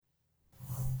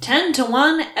10 to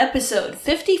 1, episode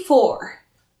 54.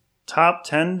 Top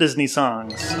 10 Disney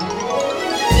songs.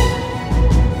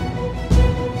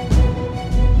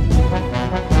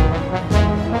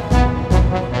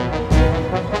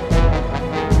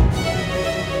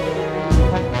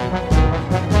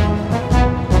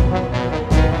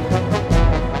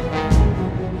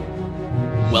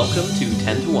 Welcome to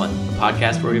 10 to 1, a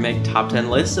podcast where we make top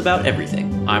 10 lists about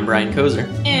everything. I'm Brian Kozer.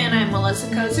 And I'm Melissa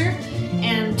Kozer.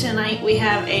 And tonight we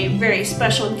have a very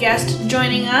special guest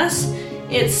joining us.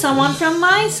 It's someone from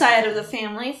my side of the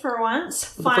family for once.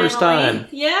 For the first time.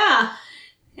 Yeah.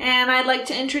 And I'd like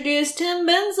to introduce Tim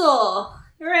Benzel.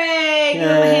 Hooray! Give him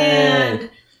a hand.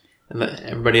 And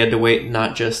everybody had to wait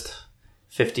not just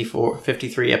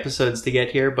 53 episodes to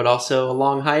get here, but also a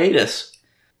long hiatus.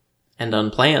 And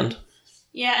unplanned.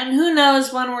 Yeah, and who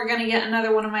knows when we're going to get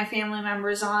another one of my family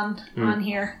members on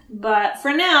here. But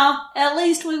for now, at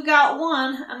least we've got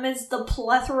one amidst the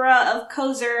plethora of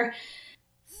Kozer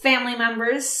family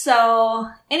members. So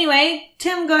anyway,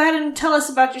 Tim, go ahead and tell us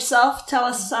about yourself. Tell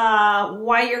us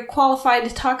why you're qualified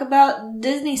to talk about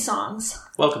Disney songs.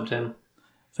 Welcome, Tim.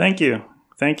 Thank you.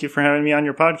 Thank you for having me on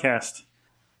your podcast.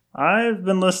 I've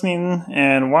been listening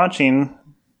and watching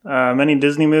many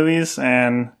Disney movies,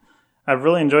 and I've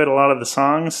really enjoyed a lot of the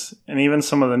songs, and even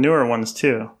some of the newer ones,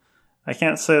 too. I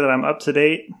can't say that I'm up to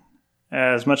date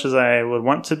as much as I would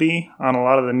want to be on a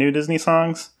lot of the new Disney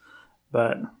songs,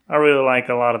 but I really like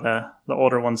a lot of the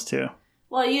older ones, too.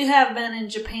 Well, you have been in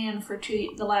Japan for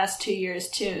the last 2 years,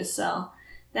 too, so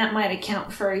that might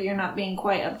account for you not being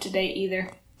quite up to date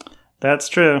either. That's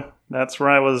true. That's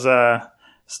where I was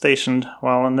stationed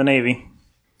while in the Navy.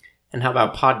 And how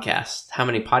about podcasts? How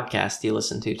many podcasts do you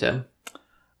listen to, Tim?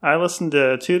 I listen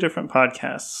to 2 different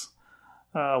podcasts.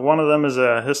 One of them is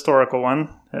a historical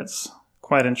one. It's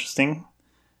quite interesting.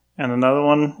 And another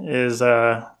one is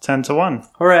 10 to 1.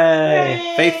 Hooray!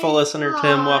 Hooray! Faithful listener,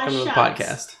 Tim, welcome to the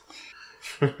shucks.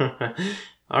 podcast.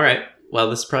 All right. Well,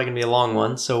 this is probably going to be a long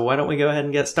one, so why don't we go ahead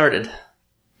and get started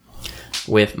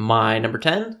with my number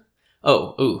 10?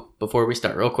 Before we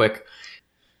start, real quick.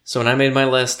 So when I made my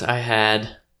list, I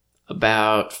had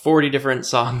about 40 different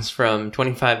songs from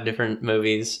 25 different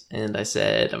movies, and I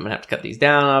said I'm gonna have to cut these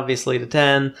down, obviously, to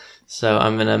 10, so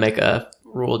I'm gonna make a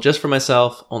rule just for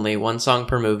myself, only 1 song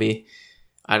per movie.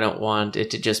 I don't want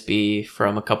it to just be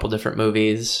from a couple different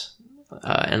movies,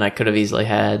 and I could have easily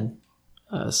had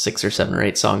 6 or 7 or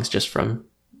 8 songs just from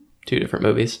 2 different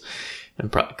movies, and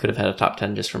probably could have had a top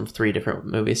 10 just from 3 different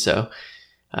movies, so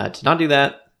to not do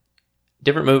that,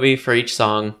 different movie for each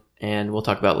song, and we'll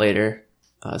talk about later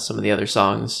some of the other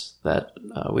songs that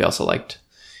we also liked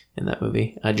in that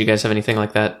movie. Did you guys have anything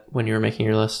like that when you were making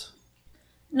your list?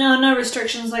 No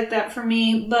restrictions like that for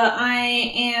me, but I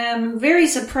am very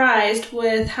surprised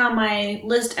with how my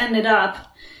list ended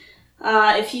up.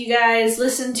 If you guys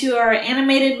listen to our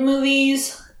animated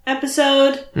movies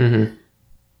episode,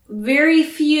 very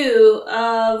few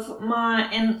of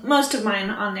and most of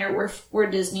mine on there were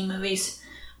Disney movies.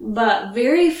 But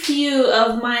very few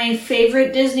of my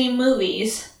favorite Disney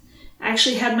movies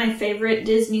actually had my favorite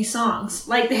Disney songs.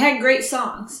 Like, they had great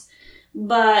songs,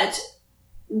 but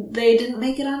they didn't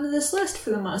make it onto this list for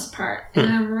the most part. And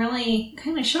I'm really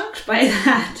kind of shocked by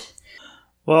that.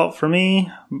 Well, for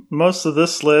me, most of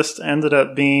this list ended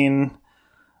up being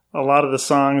a lot of the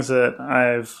songs that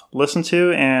I've listened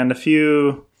to and a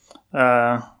few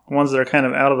ones that are kind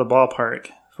of out of the ballpark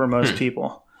for most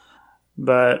people.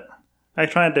 But I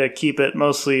tried to keep it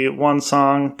mostly 1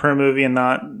 song per movie and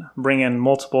not bring in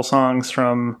multiple songs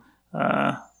from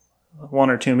 1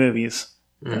 or 2 movies.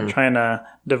 Trying to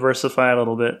diversify a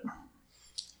little bit. Do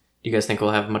you guys think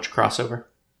we'll have much crossover?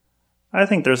 I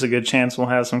think there's a good chance we'll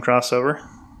have some crossover.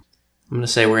 I'm going to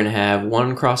say we're going to have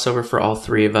 1 crossover for all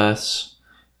 3 of us,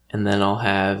 and then I'll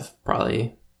have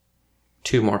probably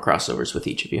 2 more crossovers with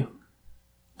each of you.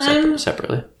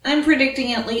 Separately. I'm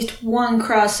predicting at least 1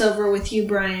 crossover with you,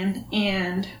 Brian,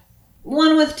 and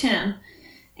 1 with Tim.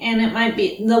 And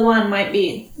the one might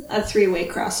be a 3-way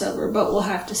crossover, but we'll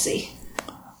have to see.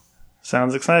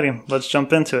 Sounds exciting. Let's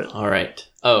jump into it. All right.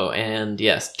 Oh, and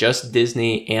yes, just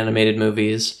Disney animated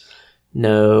movies.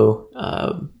 No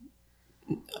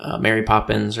Mary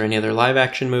Poppins or any other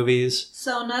live-action movies.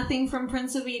 So nothing from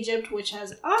Prince of Egypt, which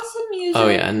has awesome music. Oh,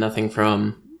 yeah, and nothing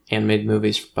from animated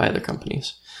movies by other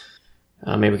companies.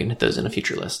 Maybe we can hit those in a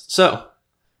future list. So,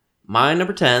 my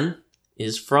number 10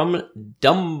 is from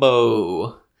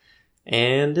Dumbo.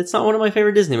 And it's not one of my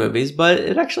favorite Disney movies, but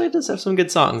it actually does have some good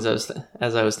songs as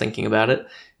I was thinking about it.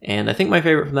 And I think my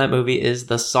favorite from that movie is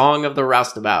The Song of the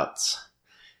Roustabouts.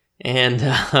 And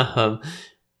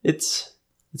it's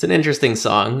an interesting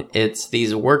song. It's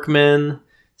these workmen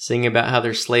singing about how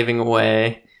they're slaving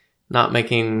away, not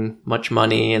making much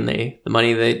money, and the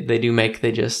money they do make,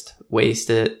 they just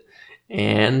waste it,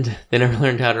 and they never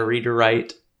learned how to read or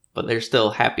write, but they're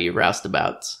still happy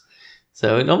roustabouts.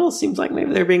 So it almost seems like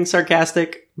maybe they're being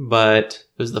sarcastic, but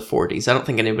it was the 40s. I don't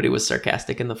think anybody was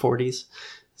sarcastic in the 40s.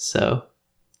 So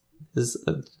it's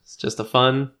just a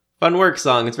fun work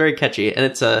song. It's very catchy, and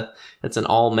it's an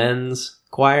all men's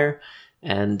choir,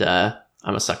 and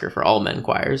I'm a sucker for all men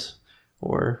choirs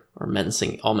or all men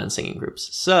singing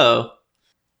groups. So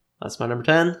that's my number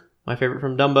 10. My favorite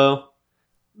from Dumbo,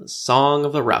 the Song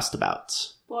of the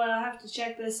Roustabouts. Boy, I'll have to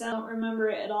check this out. I don't remember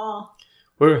it at all.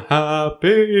 We're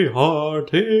happy,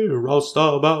 hearty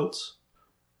roustabouts.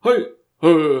 Hey,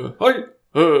 hey,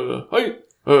 hey.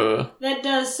 That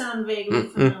does sound vaguely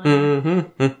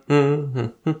familiar.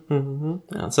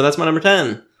 So that's my number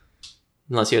 10.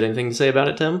 Unless you had anything to say about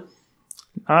it, Tim?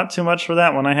 Not too much for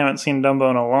that one. I haven't seen Dumbo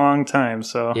in a long time,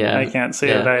 so I can't say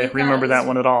that I remember that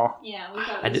one at all. Yeah, we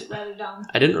thought it was rather dumb.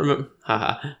 I didn't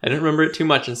remember it too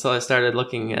much until I started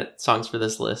looking at songs for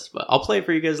this list, but I'll play it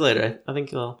for you guys later. I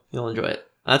think you'll enjoy it.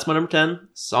 That's my number 10,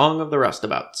 Song of the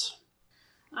Roustabouts.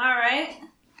 Alright,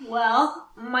 well,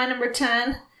 my number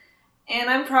 10, and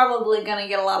I'm probably going to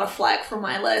get a lot of flack for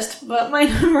my list, but my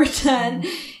number 10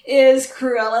 is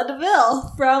Cruella de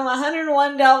Vil from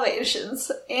 101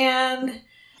 Dalmatians. And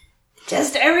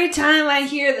just every time I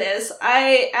hear this,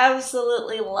 I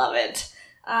absolutely love it.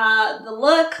 The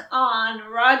look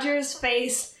on Roger's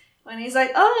face when he's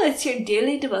like, oh, it's your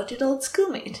dearly devoted old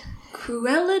schoolmate,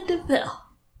 Cruella de Vil.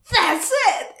 That's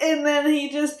it! And then he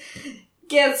just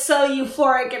gets so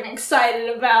euphoric and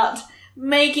excited about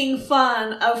making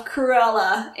fun of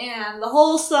Cruella, and the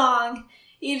whole song,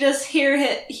 you just hear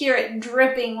it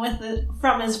dripping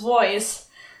from his voice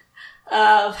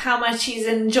of how much he's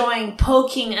enjoying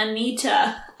poking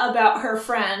Anita about her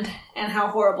friend and how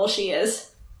horrible she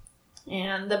is.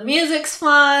 And the music's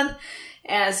fun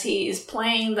as he's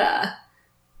playing the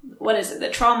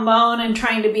trombone and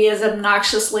trying to be as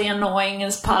obnoxiously annoying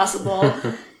as possible.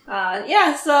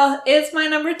 So it's my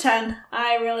number 10.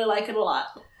 I really like it a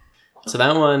lot. So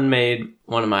that one made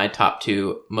one of my top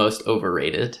 2 most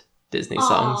overrated Disney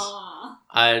songs. Aww.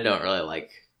 I don't really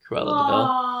like Cruella de Vil.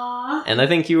 And I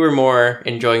think you were more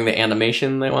enjoying the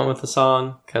animation that went with the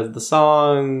song, because the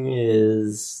song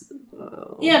is...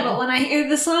 Yeah, but when I hear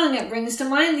the song, it brings to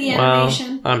mind the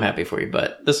animation. Well, I'm happy for you,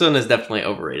 but this one is definitely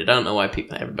overrated. I don't know why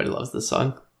everybody loves this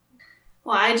song.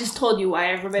 Well, I just told you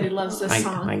why everybody loves this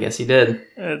song. I guess you did.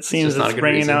 It seems it's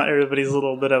bringing out everybody's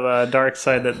little bit of a dark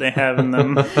side that they have in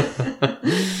them.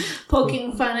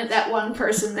 Poking fun at that one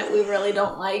person that we really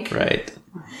don't like. Right.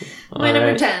 My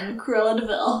number 10, Cruella de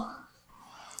Vil.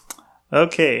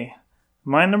 Okay.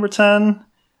 My number 10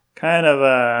 kind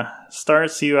of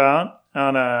starts you out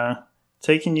on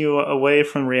taking you away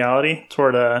from reality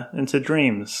toward into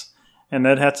dreams. And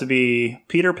that'd have to be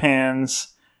Peter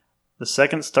Pan's The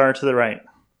Second Star to the Right.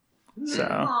 So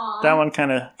that one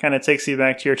kind of takes you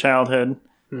back to your childhood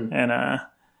and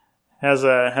has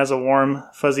a warm,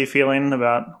 fuzzy feeling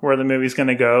about where the movie's going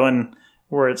to go and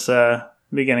where it's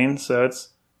beginning. So it's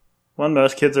when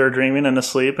most kids are dreaming and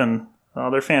asleep and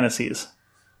all their fantasies.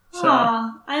 So.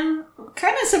 I'm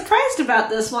kind of surprised about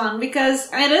this one because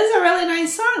it is a really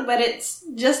nice song, but it's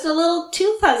just a little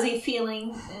too fuzzy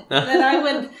feeling that I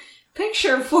would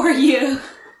picture for you.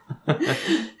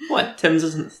 What? Tim's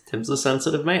a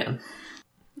sensitive man.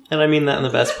 And I mean that in the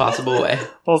best possible way.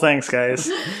 Well, thanks, guys.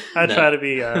 I try to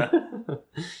be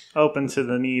open to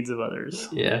the needs of others.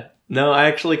 Yeah. No, I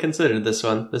actually considered this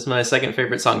one. This is my second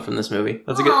favorite song from this movie.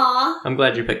 That's a good. I'm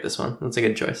glad you picked this one. That's a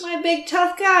good choice. My big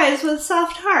tough guys with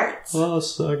soft hearts. The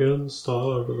second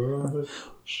star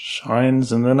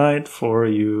shines in the night for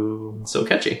you. So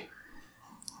catchy.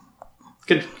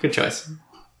 Good choice.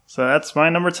 So that's my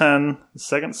number 10, The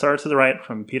Second Star to the Right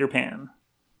from Peter Pan.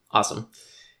 Awesome.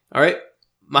 All right.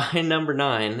 My number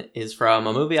 9 is from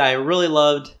a movie I really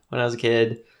loved when I was a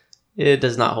kid. It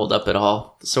does not hold up at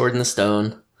all. The Sword in the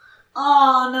Stone.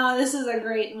 Oh, no, this is a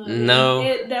great movie. No.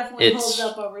 It definitely holds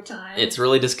up over time. It's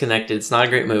really disconnected. It's not a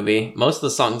great movie. Most of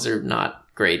the songs are not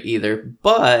great either,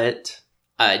 but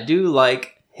I do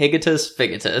like Higatus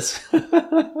Figatus.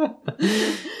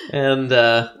 And,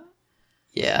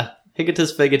 yeah.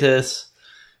 Higatus Figatus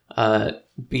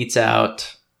beats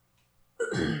out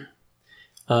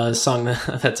a song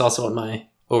that's also on my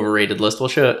overrated list. We'll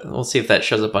see if that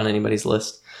shows up on anybody's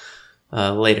list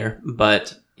later.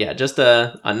 But yeah, just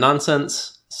a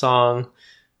nonsense song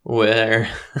where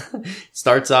it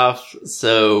starts off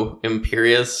so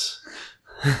imperious.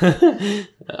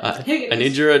 I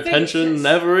need your attention,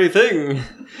 everything.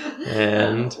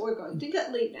 And we're going to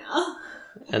get late now.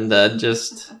 And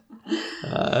just,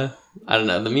 I don't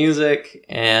know, the music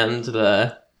and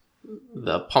the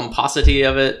pomposity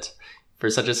of it for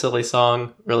such a silly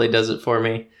song really does it for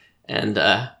me. And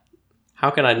how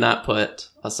can I not put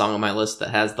a song on my list that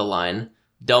has the line,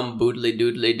 dumb boodly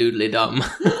doodly doodly dumb?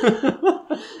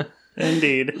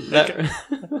 Indeed.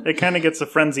 It kind of gets a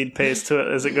frenzied pace to it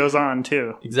as it goes on,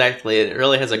 too. Exactly. It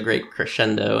really has a great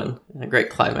crescendo and a great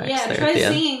climax there try at the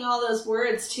end. singing all those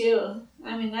words, too.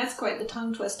 I mean, that's quite the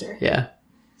tongue twister. Yeah.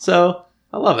 So,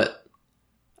 I love it.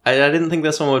 I didn't think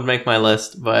this one would make my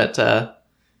list, but it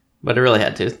really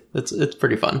had to. It's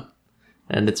pretty fun.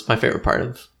 And it's my favorite part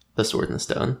of The Sword and the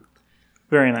Stone.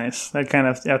 Very nice. That kind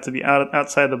of have to be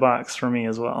outside the box for me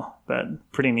as well,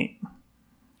 but pretty neat.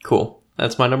 Cool.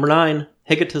 That's my number 9,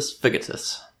 Higatus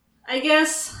Figatus. I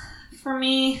guess, for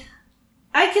me,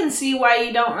 I can see why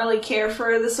you don't really care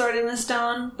for The Sword in the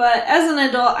Stone, but as an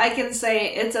adult, I can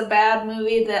say it's a bad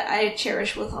movie that I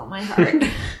cherish with all my heart.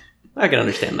 I can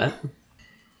understand that.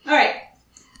 Alright,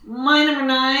 my number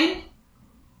 9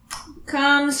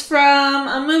 comes from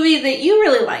a movie that you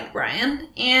really like, Brian,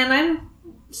 and I'm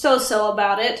so-so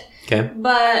about it. Okay.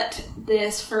 But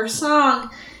this first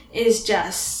song is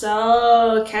just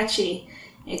so catchy.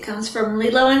 It comes from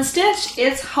Lilo and Stitch.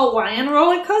 It's Hawaiian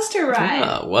Roller Coaster Ride.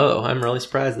 Oh, whoa, I'm really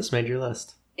surprised this made your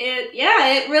list.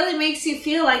 It really makes you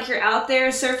feel like you're out there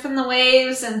surfing the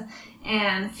waves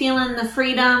and feeling the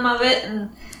freedom of it, and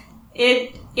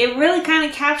it really kind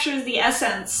of captures the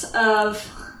essence of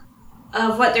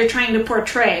what they're trying to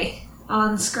portray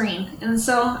on screen. And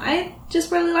so I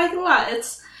just really like it a lot.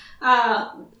 It's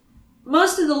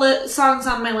most of the songs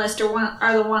on my list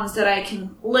are the ones that I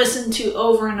can listen to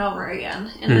over and over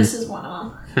again, and this is one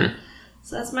of them.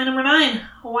 So that's my number 9,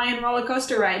 Hawaiian Roller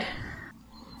Coaster Ride.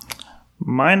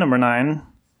 My number 9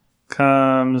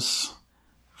 comes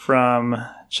from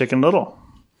Chicken Little.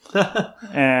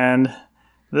 And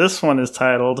this one is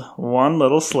titled One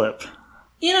Little Slip.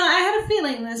 You know, I had a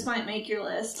feeling this might make your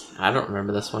list. I don't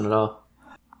remember this one at all.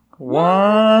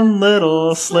 One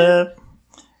little slip.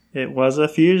 It was a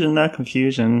fusion, not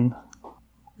confusion.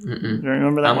 Mm-mm. Do you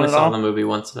remember that I one only at saw all? the movie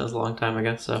once, and it was a long time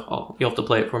ago, so you'll have to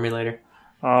play it for me later.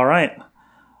 All right.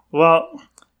 Well,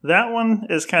 that one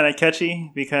is kind of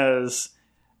catchy because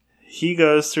he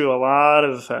goes through a lot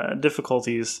of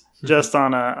difficulties just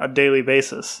on a daily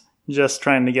basis, just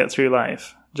trying to get through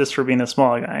life, just for being a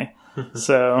small guy.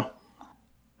 So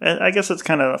I guess it's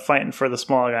kind of fighting for the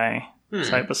small guy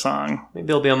type of song. Maybe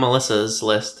it'll be on Melissa's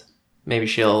list. Maybe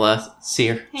she'll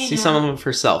see some of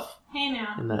herself Hey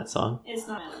now. in that song. It's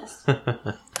not my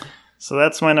list. So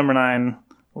that's my number 9,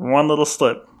 One Little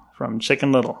Slip from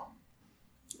Chicken Little.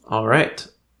 All right,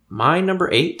 my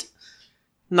number 8.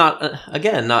 Not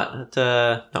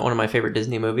one of my favorite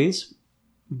Disney movies,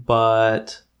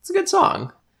 but it's a good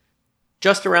song.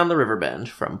 Just Around the River Bend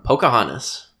from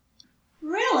Pocahontas.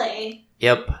 Really?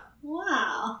 Yep.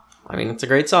 Wow. I mean, it's a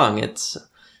great song. It's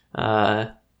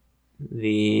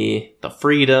the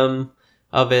freedom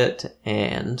of it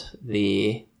and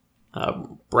the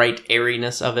bright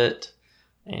airiness of it,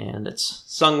 and it's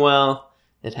sung well.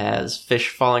 It has fish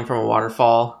falling from a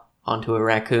waterfall onto a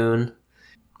raccoon,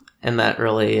 and that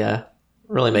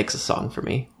really makes a song for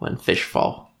me when fish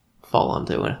fall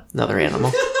onto another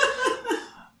animal.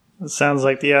 It sounds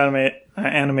like the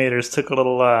animators took a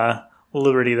little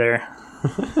liberty there.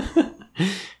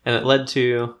 And it led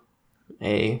to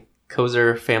a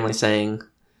Kozer family saying,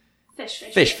 Fish.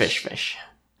 fish, fish, fish.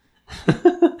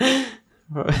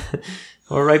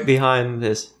 We're right behind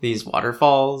these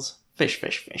waterfalls. Fish,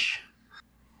 fish, fish.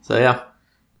 So yeah.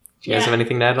 Do you guys have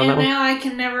anything to add on that one? And now I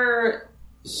can never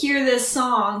hear this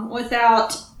song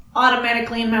without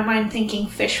automatically in my mind thinking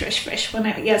fish, fish, fish when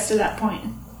it gets to that point.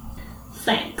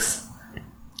 Thanks.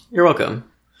 You're welcome.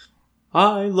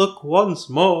 I look once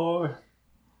more.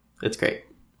 It's great.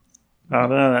 Oh,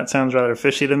 no, that sounds rather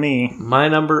fishy to me. My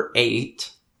number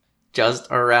 8, Just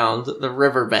Around the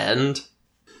River Bend.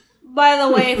 By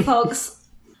the way, folks,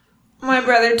 my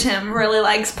brother Tim really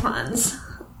likes puns.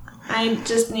 I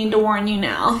just need to warn you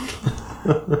now.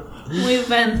 We've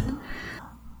been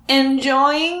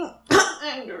enjoying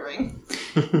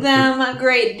them a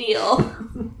great deal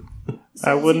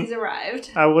since he's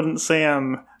arrived. I wouldn't say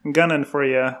I'm gunning for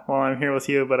you while I'm here with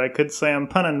you, but I could say I'm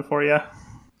punning for you.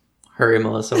 Hurry,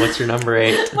 Melissa, what's your number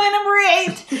 8? My number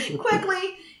 8,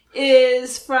 quickly,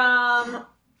 is from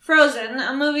Frozen,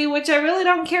 a movie which I really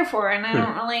don't care for, and I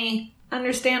don't really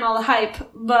understand all the hype,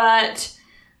 but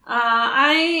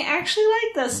I actually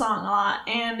like this song a lot,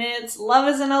 and it's Love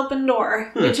is an Open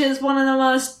Door, which is one of the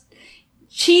most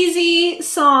cheesy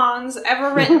songs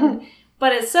ever written,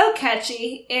 but it's so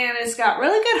catchy, and it's got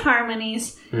really good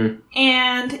harmonies, and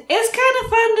it's kind of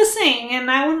fun to sing, and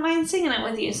I wouldn't mind singing it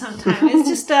with you sometime. It's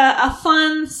just a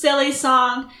fun, silly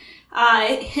song.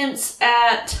 It hints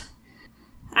at,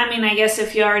 I mean, I guess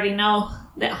if you already know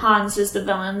that Hans is the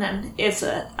villain, then it's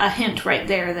a hint right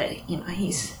there that, you know,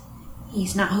 he's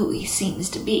not who he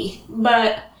seems to be.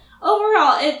 But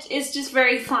overall, it's just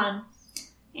very fun.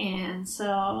 And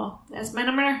so that's my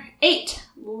number 8.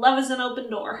 Love is an Open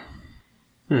Door.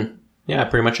 Yeah, I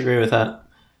pretty much agree with that.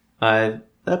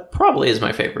 That probably is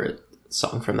my favorite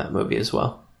song from that movie as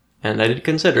well. And I did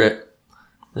consider it.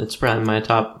 It's probably my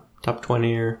top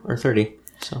 20 or 30.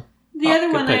 So the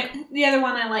other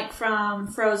one I like from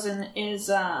Frozen is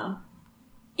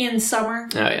In Summer.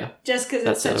 Oh yeah. Just because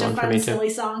it's such a fun, silly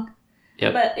song.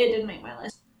 Yep. But it didn't make my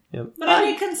list. Yep. But I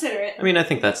did consider it. I mean, I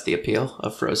think that's the appeal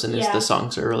of Frozen, is the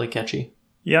songs are really catchy.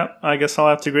 Yep, I guess I'll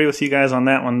have to agree with you guys on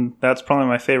that one. That's probably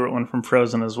my favorite one from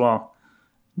Frozen as well.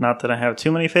 Not that I have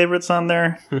too many favorites on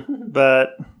there,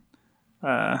 but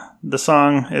the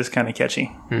song is kind of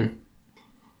catchy.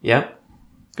 Yep,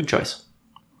 good choice.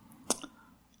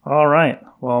 All right,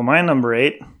 well, my number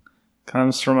 8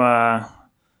 comes from a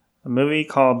movie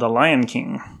called The Lion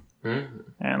King. And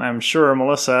I'm sure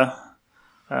Melissa,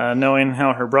 knowing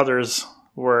how her brothers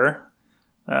were,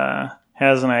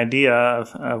 has an idea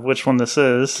of which one this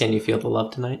is. Can you feel the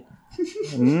love tonight?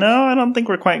 No, I don't think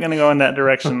we're quite going to go in that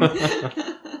direction.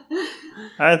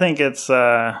 I think it's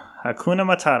Hakuna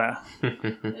Matata.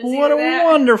 What a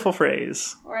wonderful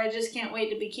phrase. Or I just can't wait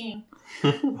to be king.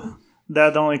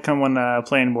 That'd only come when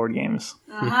playing board games.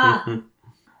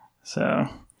 So,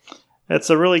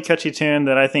 it's a really catchy tune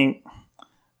that I think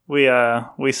we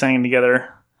sang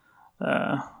together,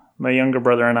 my younger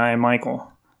brother and I,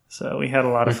 Michael. So we had a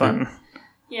lot of fun.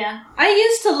 Yeah. I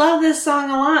used to love this song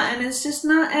a lot, and it's just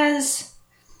not as...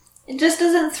 It just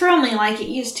doesn't thrill me like it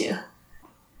used to.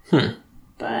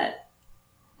 But,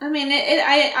 I mean,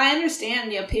 I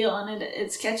understand the appeal and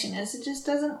its catchiness. It just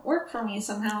doesn't work for me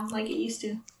somehow like it used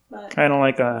to. But kind of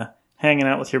like a hanging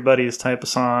out with your buddies type of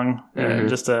song.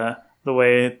 Just the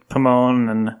way Timon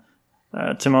and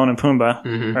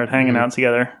Pumbaa are hanging out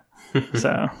together.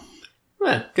 So...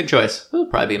 Yeah, good choice. It'll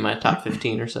probably be my top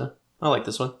 15 or so. I like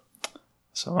this one.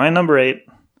 So my number 8,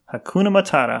 Hakuna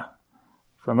Matata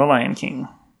from The Lion King.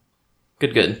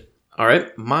 Good. All right,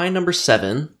 my number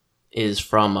 7 is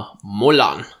from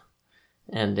Mulan,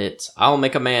 and it's "I'll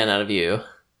Make a Man Out of You."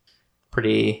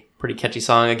 Pretty catchy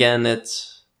song. Again,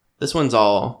 this one's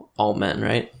all men,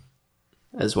 right?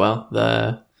 As well,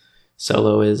 the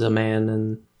solo is a man,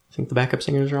 and I think the backup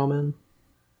singers are all men.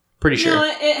 Pretty sure. No,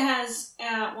 it has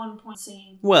at one point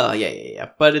singing. Well,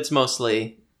 yeah, but it's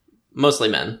mostly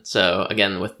men. So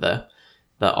again, with the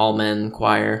all men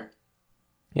choir,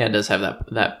 yeah, it does have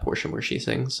that portion where she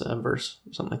sings a verse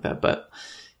or something like that. But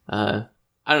I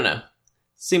don't know.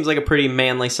 Seems like a pretty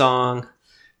manly song,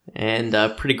 and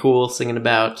pretty cool, singing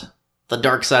about the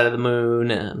dark side of the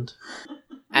moon and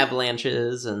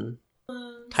avalanches and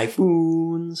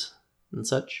typhoons and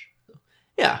such.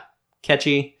 Yeah,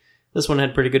 catchy. This one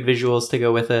had pretty good visuals to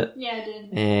go with it. Yeah, it did.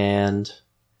 And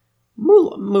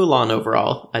Mulan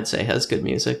overall, I'd say, has good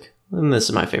music. And this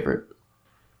is my favorite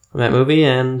from that movie.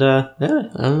 And yeah, I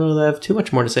don't know that I have too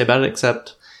much more to say about it,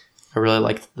 except I really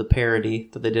liked the parody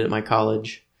that they did at my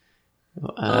college.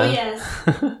 Yes.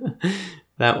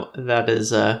 that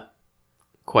is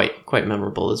quite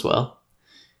memorable as well.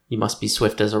 You must be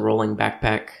swift as a rolling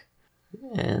backpack.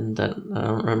 And I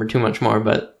don't remember too much more,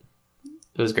 but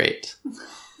it was great.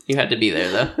 You had to be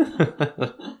there,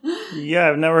 though. Yeah,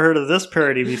 I've never heard of this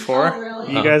parody before. Oh,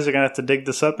 really? You guys are going to have to dig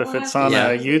this up if it's on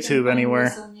YouTube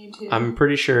anywhere. I'm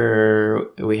pretty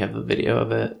sure we have a video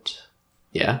of it.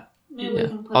 Yeah. Maybe we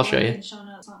can put I'll show you.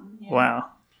 Yeah. Wow.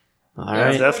 All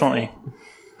right. Definitely.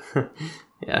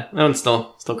 Yeah, that one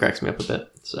still cracks me up a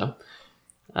bit. So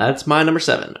that's my number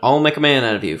 7. I'll Make a Man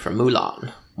Out of You from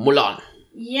Mulan.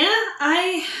 Yeah,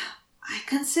 I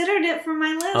considered it for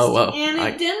my list, and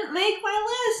it didn't make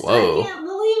my list. Whoa. I can't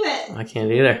believe it. I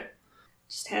can't either.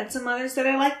 Just had some others that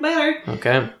I like better.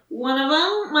 Okay. One of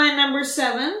them, my number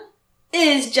 7,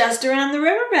 is Just Around the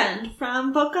River Bend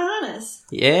from Pocahontas.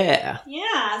 Yeah.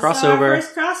 Yeah. Crossover. So our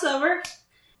first crossover.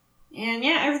 And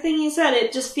yeah, everything he said,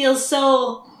 it just feels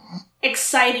so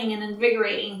exciting and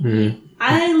invigorating. Mm-hmm.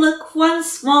 I look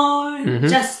once more,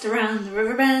 just around the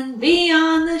river bend,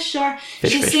 beyond the shore.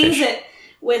 She sings it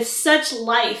with such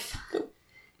life.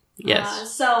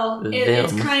 Yes. So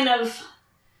it's kind of,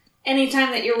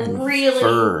 anytime that you're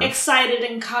really excited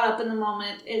and caught up in the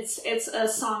moment, it's a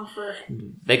song for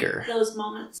vigor. Those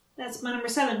moments. That's my number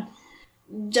 7.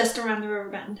 Just Around the River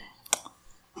Bend.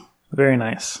 Very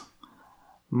nice.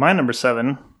 My number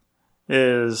 7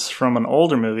 is from an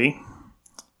older movie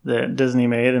that Disney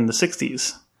made in the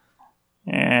 60s.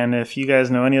 And if you guys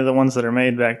know any of the ones that are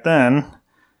made back then,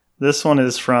 this one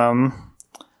is from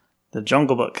The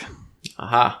Jungle Book.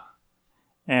 Aha.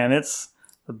 And it's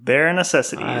The Bare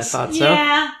Necessities. I thought so.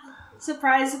 Yeah.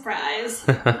 Surprise, surprise.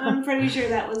 I'm pretty sure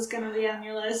that was going to be on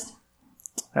your list.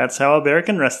 That's how a bear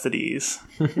can rest at ease.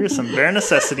 Here's some bare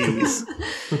necessities.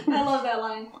 I love that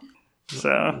line. So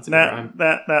That's a good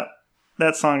rhyme.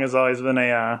 that song has always been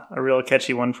a real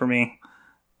catchy one for me.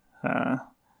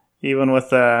 Even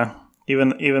with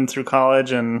even through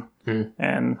college and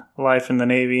life in the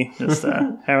Navy, just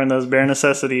having those bare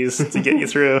necessities to get you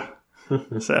through.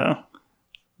 So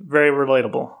very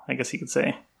relatable, I guess you could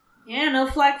say. Yeah, no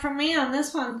flack from me on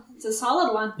this one. It's a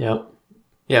solid one.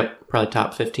 Yep. Probably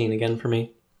top 15 again for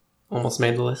me. Almost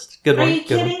made the list. Good Are one. you Good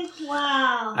kidding? one.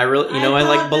 Wow. I like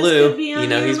thought this Baloo. could be on You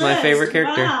know, your he's my list. favorite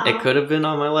character. Wow. It could have been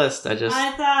on my list. I just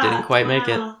didn't quite make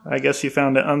it. I guess you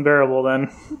found it unbearable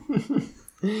then.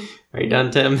 Are you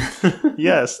done, Tim?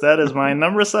 Yes, that is my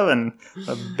number 7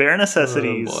 of Bare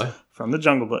Necessities Oh, boy. from The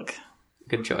Jungle Book.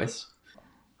 Good choice.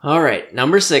 All right,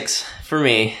 number 6 for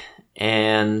me.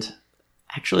 And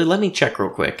actually, let me check real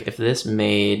quick if this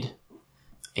made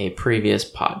a previous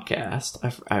podcast.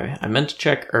 I meant to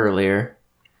check earlier,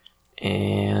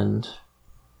 and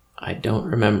I don't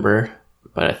remember,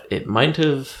 but it might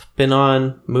have been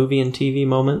on movie and TV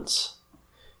moments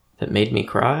that made me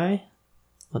cry.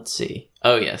 Let's see.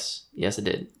 Oh, yes. Yes, it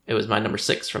did. It was my number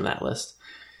 6 from that list.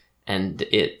 And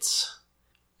it's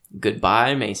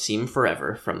Goodbye May Seem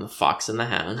Forever from The Fox and the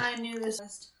Hound. I knew this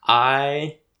list.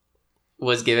 I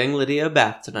was giving Lydia a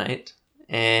bath tonight,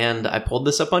 and I pulled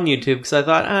this up on YouTube because I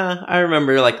thought, I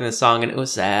remember liking this song, and it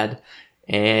was sad.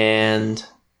 And,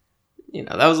 you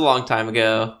know, that was a long time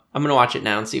ago. I'm going to watch it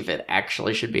now and see if it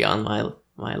actually should be on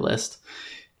my list.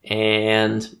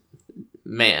 And,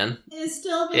 man, It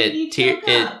still made it you choke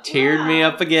up. teared me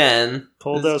up again.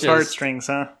 Pulled It's those just- heartstrings,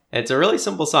 huh? It's a really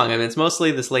simple song. I mean, it's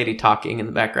mostly this lady talking in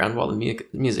the background while the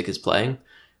music is playing.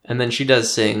 And then she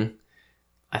does sing,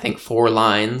 I think, 4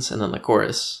 lines, and then the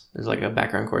chorus. There's like a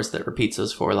background chorus that repeats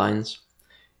those 4 lines.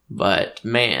 But,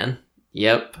 man,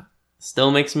 yep, still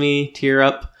makes me tear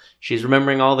up. She's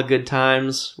remembering all the good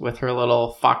times with her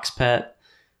little fox pet,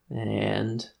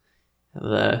 and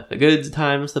the good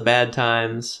times, the bad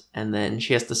times, and then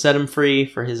she has to set him free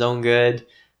for his own good,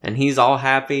 and he's all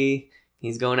happy.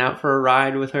 He's going out for a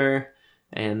ride with her,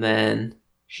 and then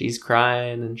she's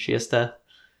crying, and she has to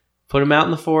put him out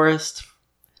in the forest.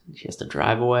 She has to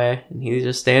drive away, and he's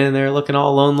just standing there looking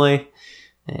all lonely.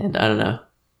 And I don't know.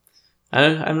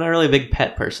 I'm not really a big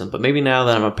pet person, but maybe now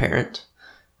that I'm a parent,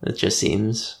 it just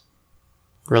seems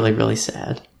really, really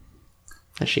sad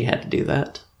that she had to do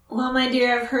that. Well, my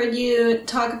dear, I've heard you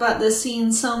talk about this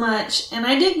scene so much, and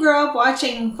I did grow up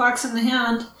watching Fox and the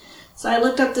Hound, so I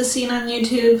looked up this scene on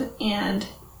YouTube, and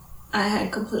I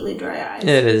had completely dry eyes.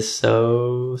 It is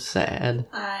so sad.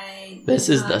 This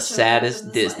is did the not choke up saddest in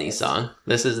the Disney slightest. song.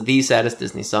 This is the saddest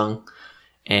Disney song.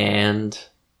 And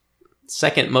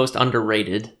second most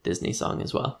underrated Disney song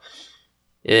as well.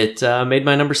 It made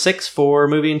my number 6 for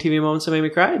movie and TV moments that made me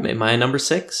cry. It made my number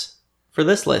 6 for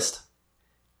this list.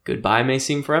 Goodbye May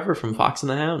Seem Forever from Fox and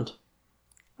the Hound.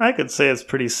 I could say it's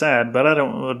pretty sad, but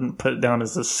wouldn't put it down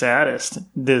as the saddest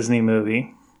Disney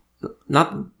movie.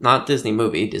 Not Disney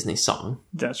movie, Disney song.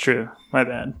 That's true. My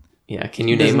bad. Yeah, can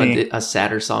you name Disney. a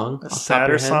sadder song? A off the top of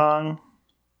sadder your head? song?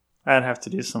 I'd have to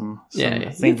do some Yeah,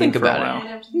 you thinking think for a about it. I'd while.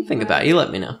 have to You think about it. You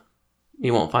let me know.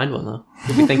 You won't find one, though.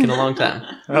 You'll be thinking a long time.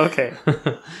 Okay.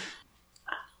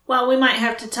 Well, we might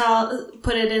have to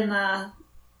put it in the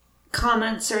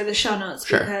comments or the show notes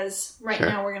Sure. because right Sure.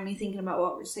 now we're going to be thinking about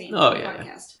what we're saying Oh, on the yeah,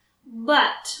 podcast.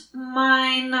 But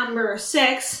my number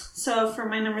 6, so for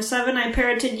my number 7, I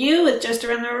parroted you with Just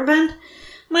Around the River Bend.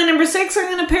 My number 6,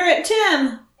 I'm going to parrot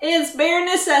Tim. It's Bare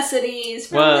Necessities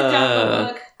from the Jungle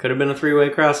Book. Could have been a 3-way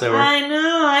crossover. I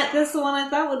know. That's the one I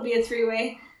thought would be a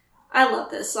 3-way. I love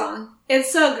this song.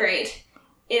 It's so great.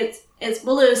 It's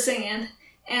Baloo singing,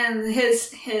 and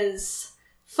his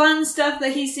fun stuff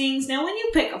that he sings. Now, when you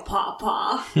pick a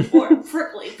pawpaw or a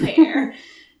prickly pear,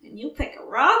 and you pick a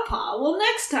raw paw, well,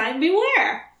 next time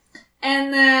beware.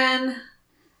 And then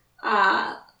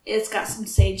it's got some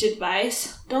sage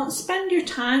advice. Don't spend your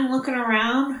time looking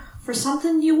around for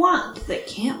something you want that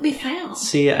can't be found.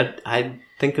 See, I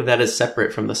think of that as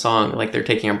separate from the song, like they're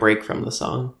taking a break from the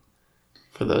song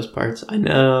for those parts. I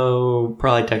know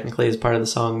probably technically is part of the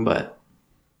song, but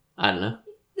I don't know.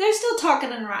 They're still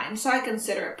talking in rhyme, so I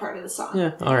consider it part of the song.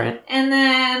 Yeah, all right. And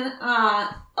then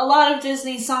a lot of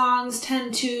Disney songs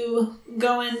tend to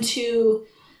go into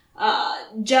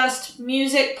just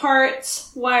music parts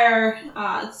where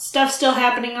stuff's still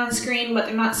happening on screen, but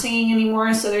they're not singing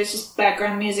anymore, so there's just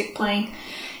background music playing.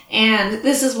 And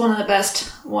this is one of the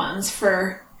best ones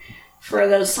for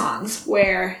those songs,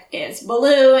 where it's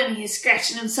Baloo and he's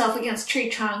scratching himself against tree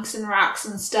trunks and rocks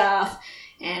and stuff,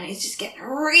 and he's just getting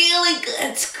really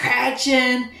good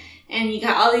scratching, and you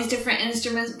got all these different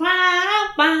instruments.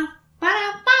 Man,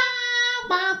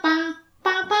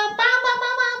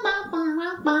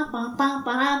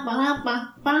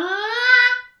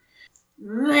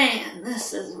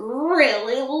 this is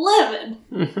really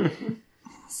living.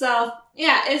 So,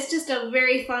 yeah, it's just a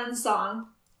very fun song,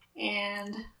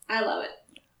 and I love it.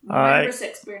 Number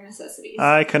 6, Bare Necessities.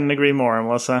 I couldn't agree more,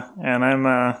 Melissa, and I'm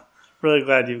really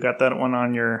glad you've got that one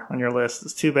on your list.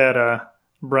 It's too bad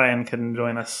Brian couldn't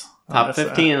join us. Top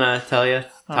 15, I tell you.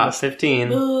 Top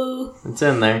 15. Ooh. It's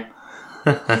in there.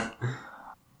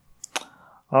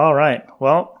 All right.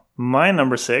 Well, my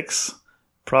number 6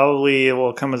 probably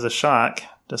will come as a shock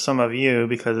to some of you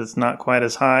because it's not quite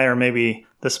as high, or maybe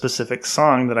the specific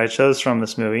song that I chose from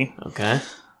this movie. Okay.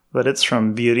 But it's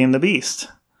from Beauty and the Beast.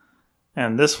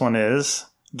 And this one is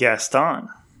Gaston.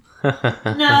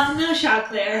 No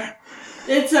shock there.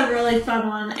 It's a really fun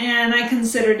one, and I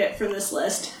considered it for this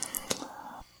list.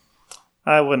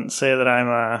 I wouldn't say that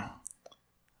I'm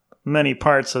many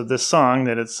parts of this song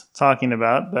that it's talking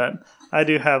about, but I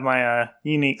do have my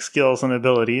unique skills and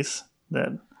abilities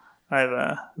that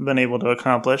I've been able to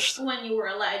accomplish. When you were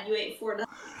a lad, you ate 4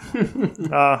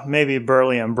 dollars. Maybe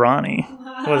burly and brawny,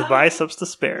 with biceps to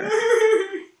spare.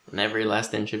 And every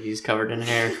last inch of you's covered in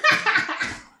hair.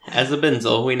 As a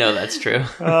Benzel, we know that's true.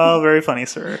 Oh, very funny,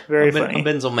 sir. Very funny. A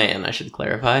Benzel man, I should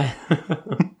clarify.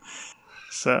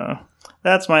 So,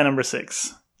 that's my number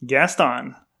 6.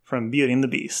 Gaston from Beauty and the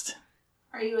Beast.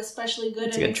 Are you especially good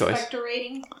That's at a good choice. expector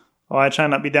rating? Oh, I try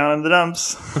not to be down in the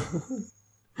dumps.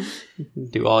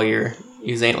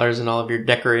 Use antlers in all of your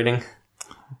decorating.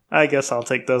 I guess I'll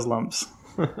take those lumps.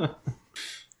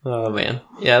 Oh, man.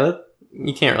 Yeah,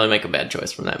 you can't really make a bad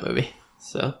choice from that movie.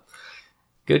 So,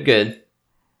 good.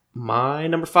 My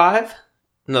number 5,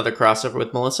 another crossover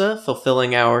with Melissa,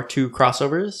 fulfilling our 2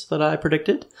 crossovers that I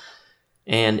predicted.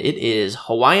 And it is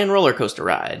Hawaiian Roller Coaster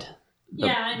Ride.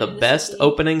 The best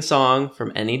opening song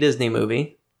from any Disney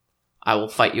movie. I will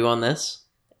fight you on this.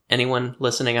 Anyone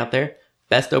listening out there,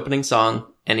 best opening song,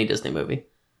 any Disney movie.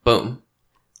 Boom.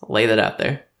 Lay that out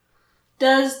there.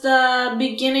 Does the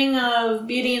beginning of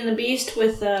Beauty and the Beast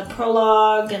with the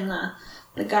prologue and the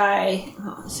guy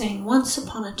saying "Once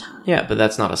Upon a Time"? Yeah, but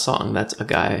that's not a song. That's a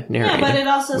guy narrating. Yeah, but it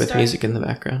also with starts music in the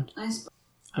background.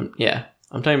 I'm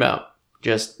talking about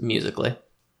just musically.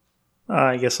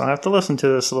 I guess I'll have to listen to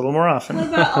this a little more often. What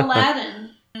about Aladdin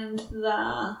and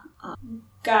the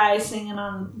guy singing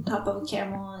on top of a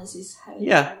camel as he's heading?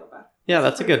 Yeah,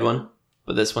 that's a good one.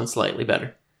 But this one's slightly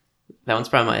better. That one's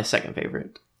probably my second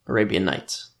favorite. Arabian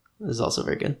Nights is also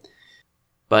very good.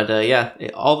 But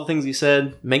all the things you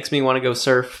said makes me want to go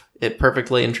surf. It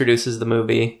perfectly introduces the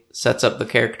movie, sets up the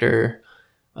character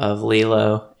of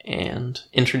Lilo, and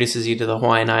introduces you to the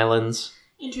Hawaiian Islands.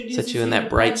 Sets you in that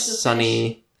bright,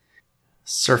 sunny,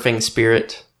 surfing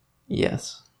spirit.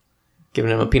 Yes.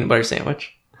 Giving him a peanut butter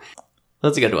sandwich.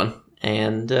 That's a good one.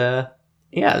 And,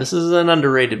 this is an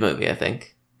underrated movie, I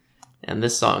think. And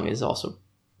this song is also...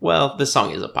 Well, this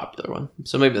song is a popular one.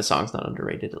 So maybe the song's not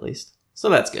underrated, at least. So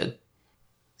that's good.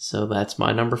 So that's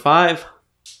my number 5.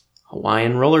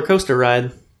 Hawaiian Roller Coaster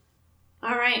Ride.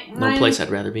 All right. No place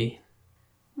I'd rather be.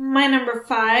 My number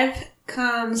 5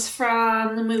 comes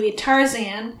from the movie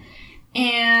Tarzan.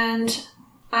 And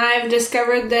I've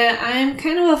discovered that I'm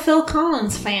kind of a Phil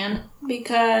Collins fan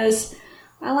because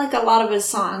I like a lot of his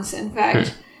songs. In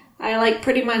fact, I like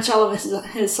pretty much all of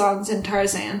his songs in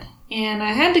Tarzan. And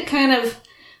I had to kind of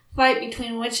fight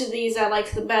between which of these I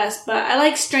like the best, but I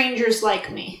like Strangers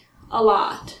Like Me a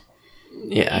lot.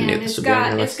 Yeah, I knew this would be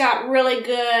on your list. It's got really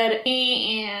good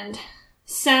and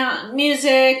sound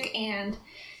music, and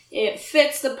it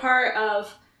fits the part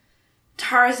of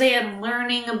Tarzan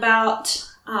learning about,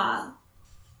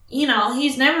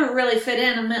 he's never really fit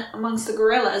in amongst the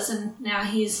gorillas, and now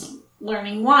he's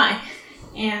learning why.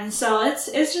 And so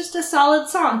it's just a solid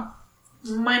song.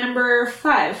 My number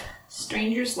 5,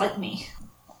 Strangers Like Me.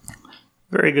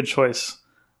 Very good choice.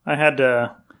 I had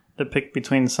to pick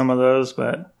between some of those,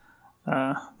 but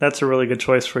that's a really good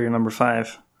choice for your number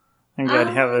 5. I'm glad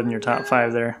you have it in your top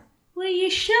 5 there. Will you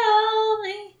show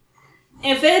me?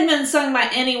 If it had been sung by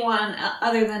anyone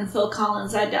other than Phil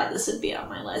Collins, I doubt this would be on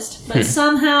my list. But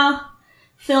somehow,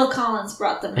 Phil Collins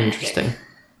brought the magic. Interesting.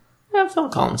 Yeah, Phil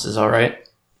Collins is alright.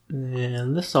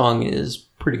 And this song is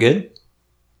pretty good.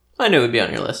 I knew it would be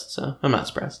on your list, so I'm not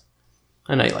surprised.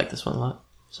 I know you like this one a lot,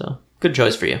 so good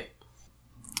choice for you.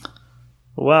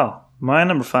 Well, my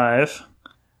number 5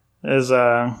 is,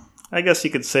 I guess you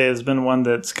could say, has been one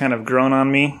that's kind of grown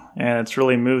on me, and it's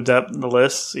really moved up the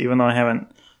list, even though I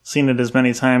haven't seen it as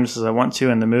many times as I want to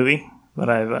in the movie, but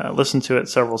I've listened to it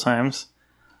several times.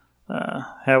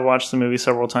 Have watched the movie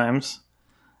several times,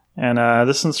 and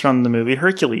this one's from the movie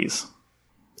Hercules.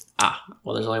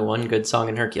 Well, there's only one good song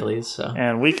in Hercules, so...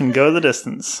 And we can go the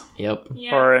distance. Yep.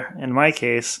 Yeah. Or, in my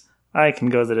case, I can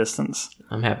go the distance.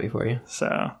 I'm happy for you.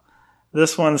 So,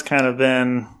 this one's kind of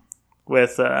been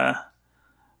with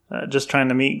just trying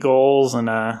to meet goals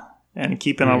and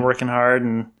keeping on working hard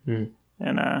and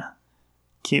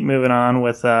keep moving on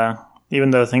with, even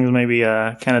though things may be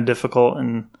kind of difficult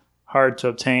and hard to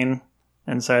obtain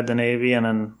inside the Navy and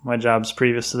in my jobs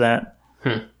previous to that.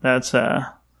 That's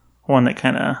one that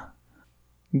kind of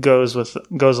goes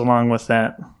along with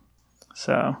that.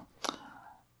 So,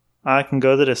 I can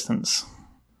go the distance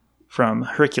from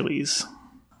Hercules.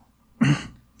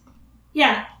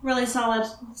 Yeah, really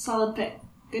solid pick.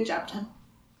 Good job, Tim.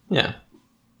 Yeah.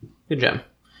 Good job.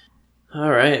 All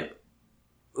right.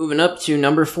 Moving up to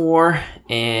number 4,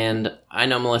 and I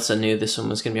know Melissa knew this one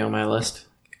was going to be on my list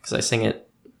because I sing it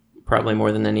probably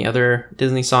more than any other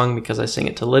Disney song because I sing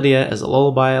it to Lydia as a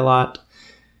lullaby a lot.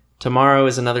 Tomorrow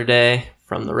is Another Day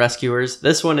from The Rescuers.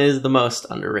 This one is the most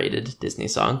underrated Disney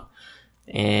song.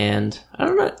 And I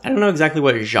don't know exactly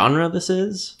what genre this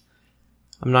is.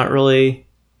 I'm not really,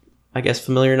 I guess,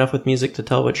 familiar enough with music to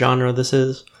tell what genre this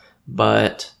is,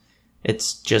 but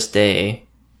it's just a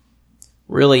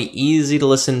really easy to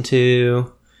listen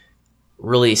to,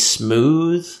 really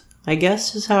smooth, I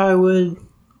guess is how I would,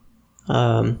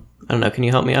 I don't know, can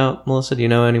you help me out, Melissa? Do you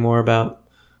know any more about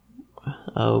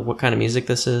what kind of music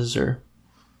this is, or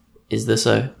is this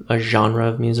a genre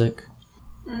of music?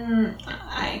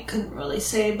 I couldn't really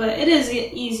say, but it is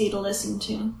easy to listen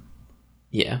to.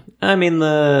 Yeah, I mean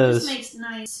It just makes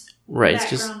nice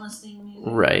background listening music.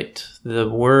 Right. The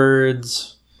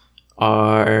words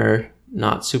are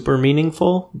not super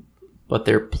meaningful, but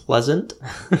they're pleasant.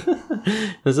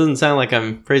 This doesn't sound like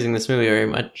I'm praising this movie very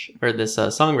much, or this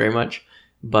song very much,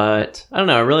 but I don't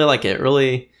know, I really like it. It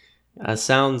really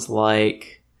sounds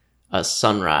like a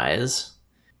sunrise,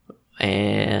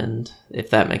 and if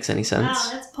that makes any sense. Wow,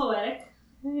 that's poetic.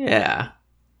 Yeah.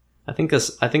 I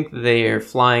think they're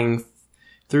flying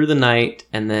through the night,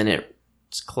 and then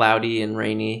it's cloudy and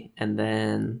rainy, and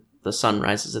then the sun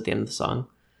rises at the end of the song,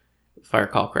 if I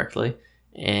recall correctly.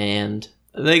 And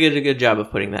they did a good job of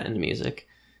putting that into music.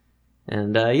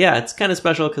 And yeah, it's kind of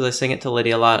special because I sing it to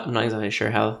Lydia a lot. I'm not exactly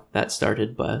sure how that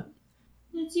started, but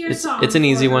It's your song. it's an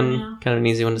easy for her one, now. kind of an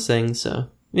easy one to sing. So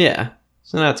yeah,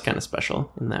 so that's kind of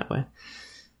special in that way.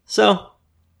 So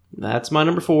that's my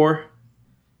number 4,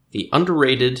 the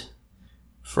underrated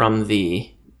from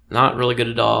the not really good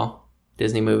at all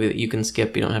Disney movie that you can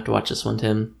skip. You don't have to watch this one,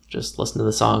 Tim. Just listen to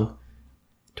the song.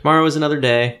 Tomorrow is Another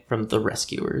Day from The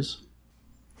Rescuers.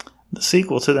 The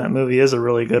sequel to that movie is a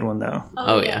really good one, though.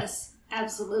 Oh, yeah. Yes,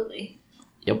 absolutely.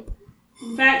 Yep.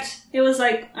 In fact, it was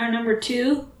like our number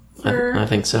 2 for... I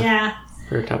think so. Yeah,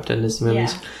 For top 10 Disney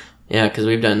movies. Yeah. Yeah, because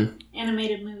we've done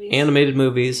animated movies. animated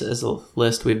movies as a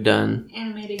list. We've done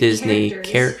Animated Disney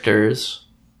characters.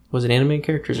 Was it animated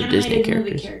characters or Disney Animated movie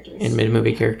characters? characters. Animated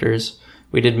movie characters.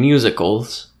 We did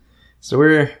musicals. So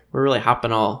we're really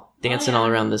dancing all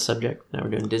around this subject. Now we're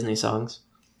doing Disney songs.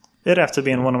 It'd have to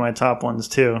be in one of my top ones,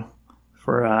 too,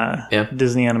 for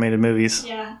Disney animated movies.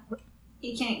 Yeah.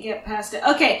 You can't get past it.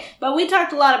 Okay, but we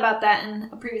talked a lot about that in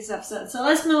a previous episode. So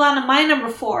let's move on to my number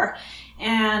 4.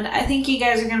 And I think you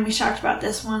guys are going to be shocked about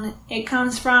this one. It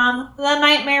comes from The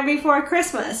Nightmare Before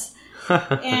Christmas.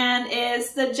 And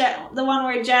it's the one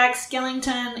where Jack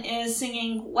Skellington is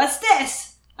singing, "What's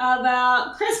This?"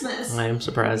 about Christmas. I am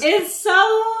surprised. It's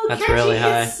so That's catchy. really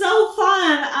high. It's so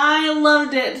fun. I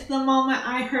loved it the moment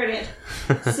I heard it.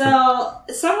 So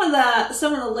some of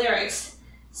the lyrics,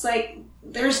 it's like,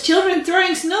 there's children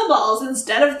throwing snowballs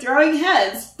instead of throwing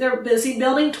heads. They're busy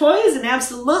building toys and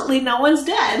absolutely no one's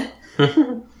dead.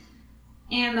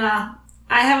 And I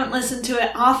haven't listened to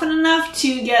it often enough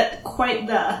to get quite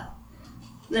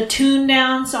the tune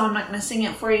down, so I'm not going to sing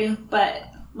it for you, but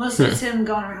mostly it's him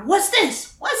going around, "What's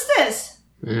this? What's this?"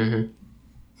 And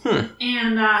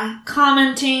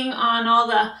commenting on all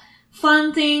the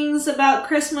fun things about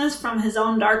Christmas from his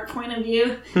own dark point of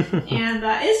view. And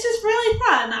it's just really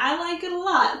fun. I like it a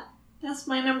lot. That's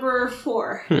my number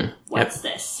 4. What's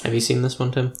this? Have you seen this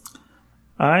one, Tim?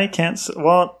 I can't...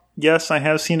 Well, yes, I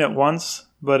have seen it once,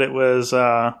 but it was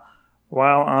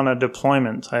while on a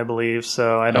deployment, I believe,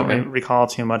 so I don't Okay. recall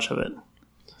too much of it.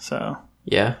 So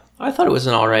Yeah, I thought it was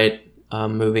an alright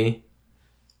movie.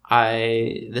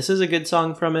 This is a good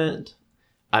song from it.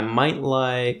 I might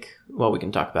like... Well, we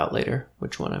can talk about later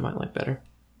which one I might like better.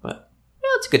 But, yeah,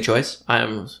 it's a good choice. I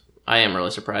am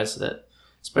really surprised that...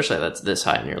 Especially that's this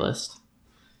high on your list.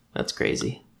 That's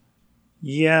crazy.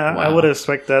 yeah, Wow. I would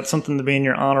expect that something to be in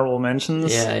your honorable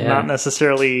mentions, Yeah. not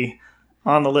necessarily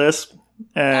on the list,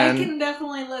 I and can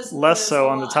definitely listen to less this so a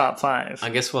on the lot. top 5. I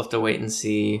guess we'll have to wait and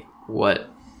see what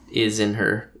is in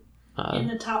her In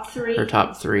the top 3. her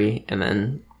top 3, and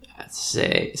then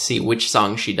see which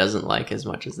song she doesn't like as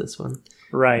much as this one.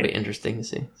 It'll Right. be interesting to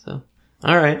see. So,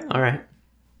 all right.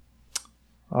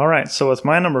 All right, so with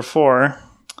my number 4,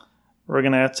 we're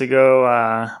going to have to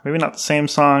go, maybe not the same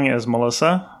song as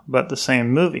Melissa, but the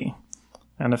same movie,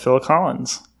 and Phil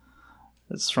Collins.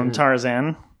 It's from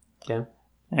Tarzan, Okay.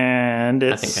 and I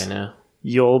it's think I know.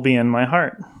 You'll Be in My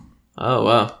Heart. Oh,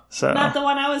 wow. So, Not the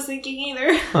one I was thinking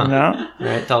either. no, All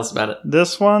right, tell us about it.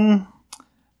 this one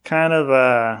kind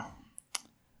of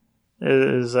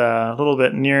is a little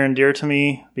bit near and dear to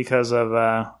me because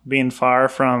of being far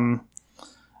from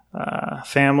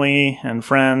family and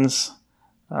friends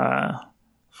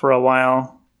for a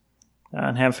while,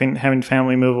 and having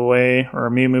family move away, or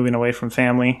me moving away from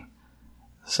family.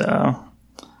 So,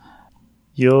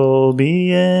 you'll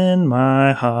be in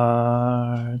my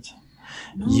heart.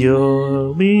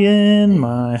 You'll be in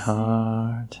my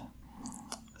heart.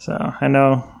 So, I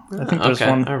think there's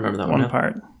Okay, I remember that one now.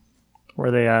 part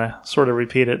where they sort of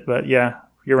repeat it, but yeah,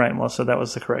 you're right, Melissa. That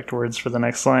was the correct words for the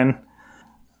next line.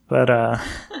 But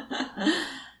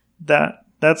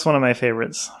that's one of my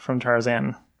favorites from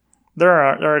Tarzan. There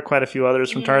are quite a few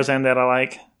others from Tarzan that I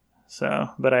like. So,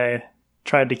 but I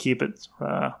tried to keep it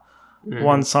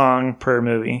one song per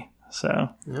movie. So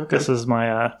Okay. this is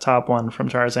my top one from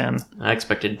Tarzan. I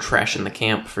expected Trash in the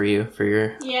Camp for your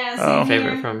Yeah, Oh. same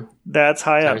favorite here. from That's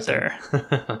high up Tarzan.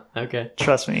 there. Okay.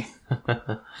 Trust me.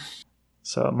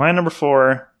 So my number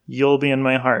 4, You'll Be in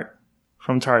My Heart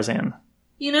from Tarzan.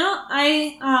 You know,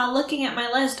 looking at my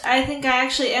list, I think I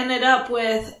actually ended up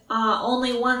with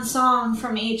only one song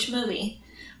from each movie.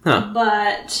 Huh.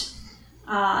 But,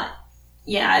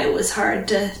 yeah, it was hard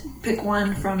to pick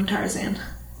one from Tarzan.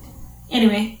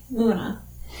 Anyway, moving on.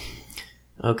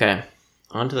 Okay.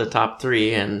 On to the top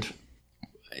 3, and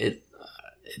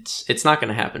it's not going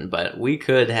to happen, but we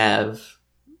could have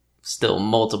still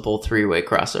multiple 3-way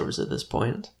crossovers at this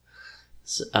point.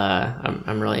 So,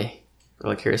 I'm really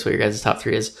curious what your guys' top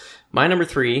 3 is. My number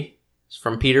 3 is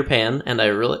from Peter Pan, and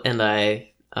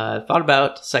I thought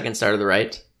about Second Star to the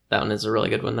Right. That one is a really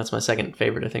good one. That's my second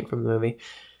favorite, I think, from the movie.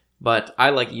 But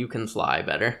I like You Can Fly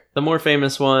better. The more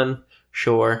famous one,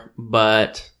 sure,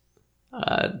 but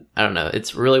I don't know.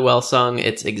 It's really well sung.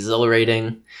 It's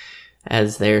exhilarating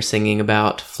as they're singing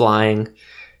about flying,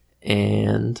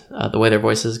 and the way their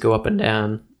voices go up and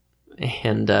down,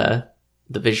 and the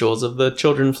visuals of the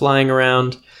children flying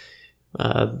around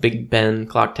Big Ben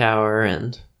clock tower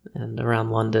and around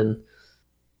London.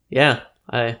 Yeah,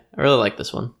 I really like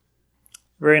this one.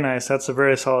 Very nice. That's a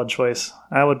very solid choice.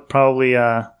 I would probably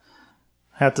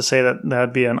have to say that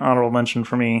would be an honorable mention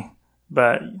for me.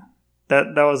 But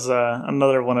that was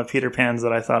another one of Peter Pan's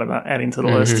that I thought about adding to the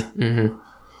list. Mm-hmm.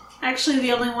 Actually,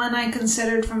 the only one I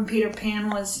considered from Peter Pan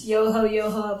was Yo-Ho,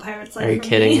 Yo-Ho, A Pirate's Life. Are you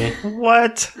kidding me?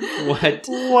 What? What?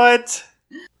 What?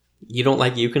 You don't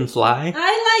like You Can Fly?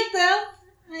 I like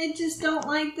them. I just don't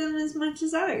like them as much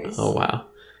as others. Oh, wow.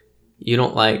 You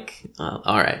don't like... all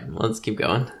right, let's keep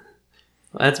going.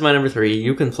 That's my number 3,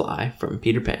 You Can Fly, from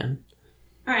Peter Pan.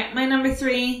 All right, my number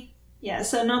 3. Yeah,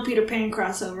 so no Peter Pan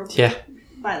crossover. Yeah.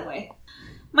 By the way.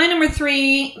 My number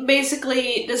 3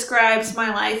 basically describes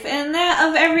my life and that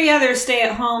of every other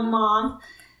stay-at-home mom.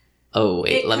 Oh,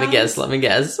 wait, let me guess.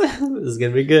 This is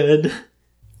gonna be good.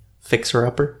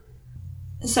 Fixer-upper?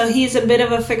 So he's a bit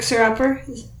of a fixer-upper.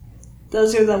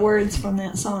 Those are the words from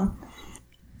that song.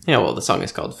 Yeah, well, the song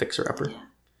is called Fixer-upper.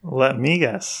 Let me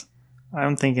guess.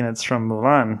 I'm thinking it's from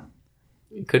Mulan.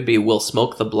 It could be We'll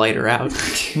Smoke the Blighter Out. No,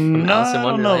 Alice in I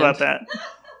don't know Wonderland. about that.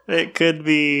 It could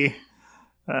be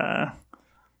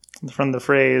from the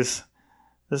phrase,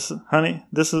 "Honey,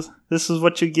 this is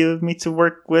what you give me to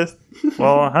work with."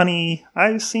 Well, honey,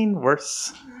 I've seen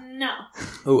worse. No.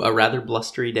 Ooh, A Rather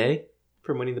Blustery Day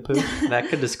from Winnie the Pooh. That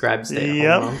could describe stay-at-home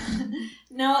Yep. mom.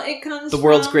 No, it comes The from...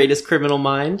 World's Greatest Criminal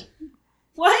Mind.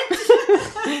 What?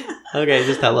 Okay,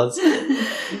 just tell us.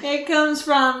 It comes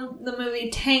from the movie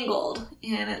Tangled,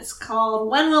 and it's called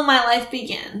When Will My Life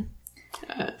Begin?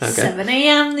 Okay. 7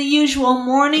 a.m., the usual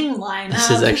morning lineup.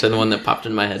 This is actually the one that popped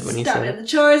in my head when you Start said at it. the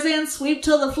chores and sweep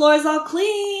till the floor's all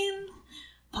clean.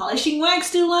 polishing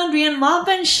wax, do laundry, and mop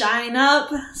and shine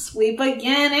up, sweep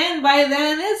again, and by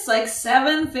then it's like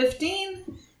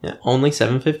 7:15. Yeah, only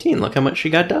 7:15. Look how much she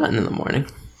got done in the morning.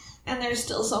 And there's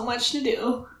still so much to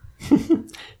do.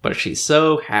 But she's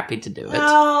so happy to do it.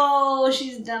 Oh,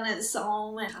 she's done it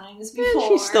so many times before.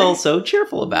 And she's still so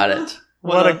cheerful about it.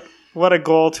 What a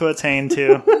goal to attain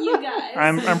to. You guys.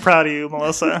 I'm proud of you,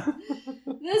 Melissa.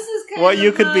 This is kind What of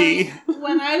you could be.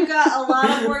 When I've got a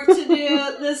lot of work to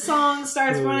do, this song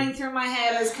starts running through my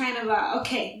head as kind of a,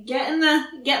 okay, get in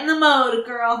the mode,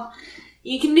 girl.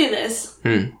 You can do this.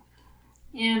 And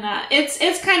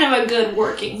it's kind of a good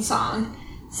working song.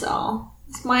 So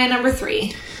it's my number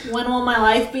 3. When will my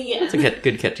life begin? It's a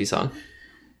good catchy song.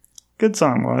 Good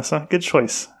song, Melissa. Good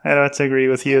choice. I have to agree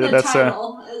with you And that the that's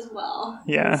title as well.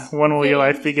 Yeah. When will your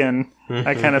life begin?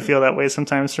 I kind of feel that way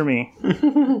sometimes for me.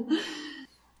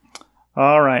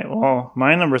 All right. Well,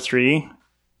 my number 3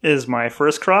 is my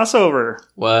first crossover.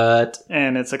 What?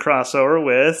 And it's a crossover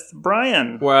with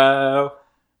Brian. Wow.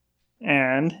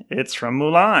 And it's from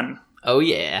Mulan. Oh,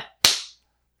 yeah.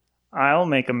 I'll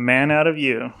make a man out of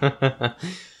you. Do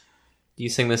you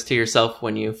sing this to yourself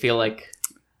when you feel like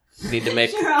you need to make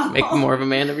Sure. more of a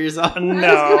man of yourself?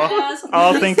 No.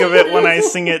 I'll think of it when I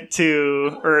sing it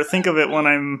or think of it when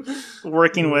I'm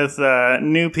working with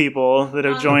new people that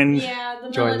have joined the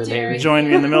Joined the military. Navy. joined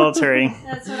me in the military.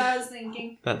 That's what I was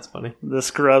thinking. That's funny. The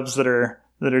scrubs that are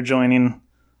joining,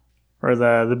 or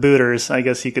the booters, I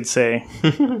guess you could say.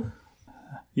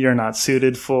 You're not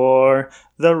suited for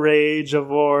the rage of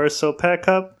war, so pack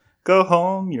up, go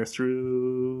home, you're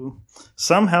through.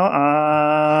 Somehow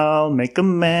I'll make a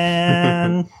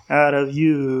man out of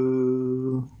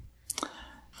you.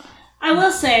 I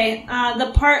will say,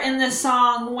 the part in this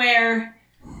song where,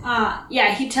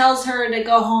 he tells her to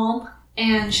go home,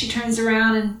 and she turns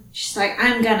around and she's like,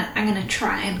 I'm gonna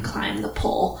try and climb the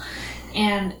pole.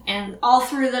 And all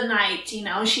through the night,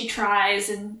 she tries,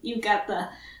 and you've got the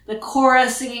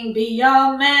chorus singing, be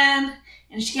your man,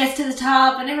 and she gets to the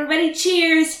top, and everybody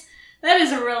cheers. That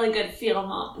is a really good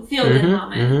feel-good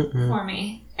moment for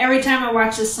me. Every time I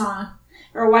watch this song,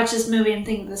 or watch this movie and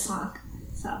think of this song.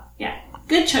 So, yeah.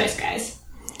 Good choice, guys.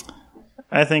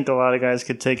 I think a lot of guys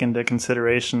could take into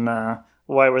consideration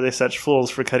why were they such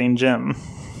fools for cutting Jim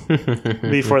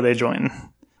before they join.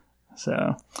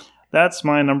 So, that's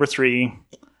my number 3.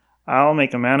 I'll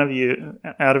make a man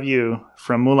out of you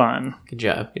from Mulan. Good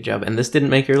job. And this didn't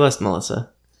make your list,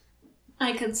 Melissa.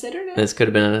 I considered it. This could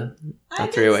have been I a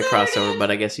 3-way considered crossover, it.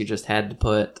 but I guess you just had to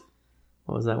put...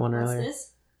 What was that one earlier?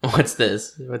 This? What's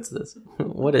this? What is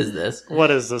this?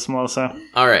 What is this, Melissa?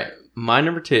 All right. My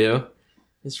number 2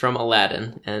 is from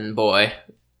Aladdin. And boy,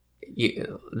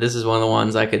 this is one of the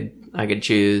ones I could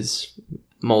choose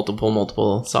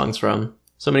multiple songs from.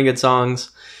 So many good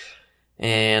songs.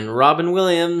 And Robin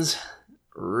Williams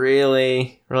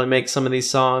really makes some of these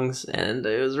songs. And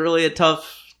it was really a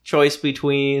tough choice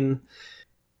between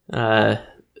the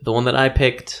one that I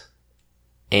picked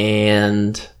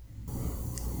and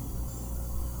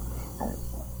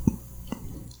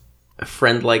A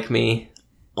Friend Like Me.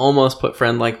 Almost put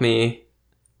Friend Like Me,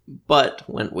 but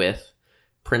went with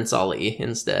Prince Ali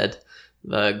instead.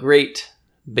 The great,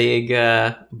 big,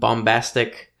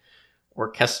 bombastic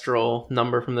orchestral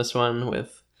number from this one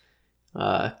with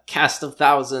cast of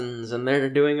thousands, and they're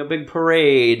doing a big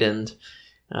parade, and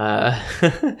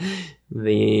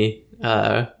the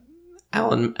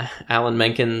Alan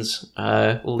Menken's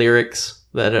lyrics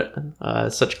that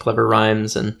such clever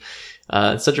rhymes, and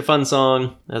such a fun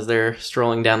song as they're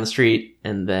strolling down the street,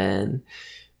 and then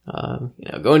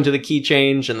go into the key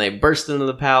change, and they burst into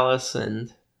the palace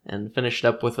and finished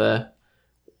up with a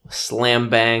slam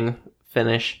bang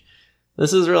finish.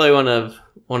 This is really one of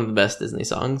the best Disney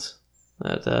songs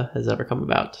that has ever come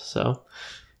about. So,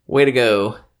 way to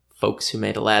go, folks who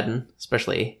made Aladdin,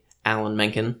 especially Alan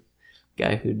Menken,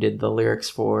 guy who did the lyrics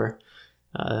for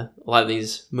a lot of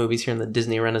these movies here in the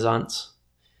Disney Renaissance.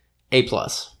 A+.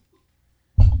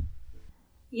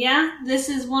 Yeah, this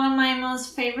is one of my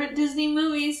most favorite Disney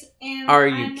movies, and Are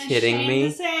you I'm kidding ashamed me?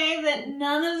 to say that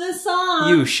none of the songs.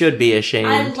 You should be ashamed.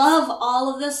 I love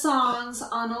all of the songs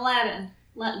on Aladdin.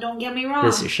 Don't get me wrong.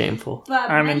 This is shameful.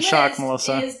 But I'm my in shock, list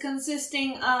Melissa. is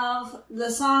consisting of the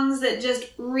songs that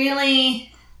just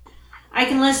really I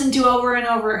can listen to over and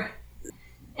over.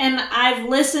 And I've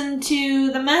listened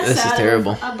to the mess This is out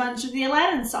terrible. of a bunch of the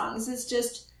Aladdin songs. It's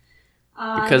just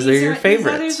Because they're your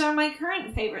favorites. These others are my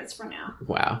current favorites for now.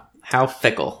 Wow. How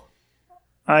fickle.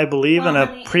 I believe in Well, a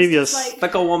honey, it's previous just like-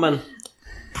 Fickle woman.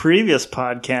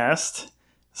 podcast,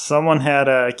 someone had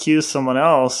accused someone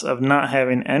else of not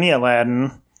having any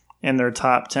Aladdin in their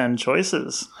top 10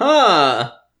 choices.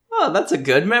 Huh. Oh, that's a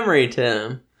good memory,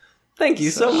 Tim. Thank you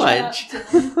so much. Go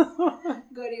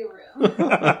to your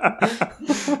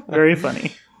room. Very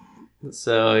funny.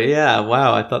 So, yeah,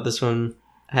 wow. I thought this one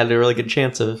had a really good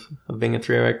chance of being a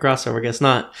three-way crossover. Guess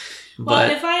not. Well,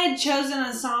 But if I had chosen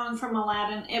a song from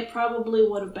Aladdin, it probably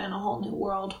would have been A Whole New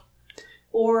World.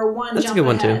 Or One That's a Jump good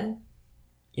one, Ahead. too.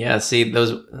 Yeah, see,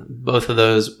 both of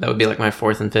those, that would be like my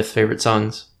fourth and fifth favorite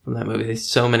songs from that movie. There's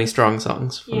so many strong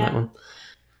songs from that one.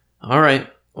 All right.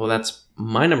 Well, that's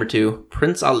my number 2,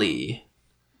 Prince Ali.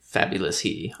 Fabulous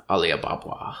He, Ali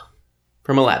Ababwa.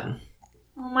 From Aladdin.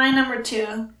 Well, my number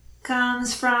 2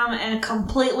 comes from a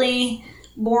completely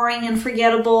boring and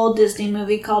forgettable Disney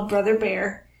movie called Brother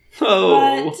Bear.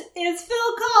 Oh, But it's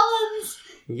Phil Collins.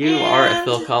 you are a and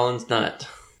Phil Collins nut.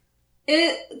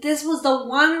 This was the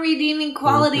one redeeming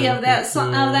quality of that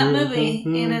movie,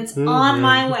 and it's On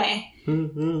My Way.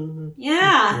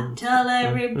 Yeah, tell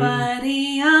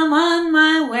everybody I'm on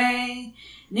my way.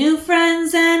 New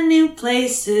friends and new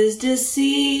places to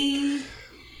see.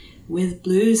 With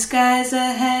blue skies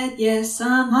ahead, yes,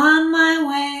 I'm on my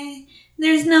way.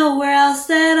 There's nowhere else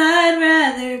that I'd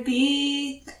rather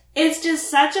be. It's just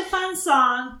such a fun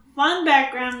song, fun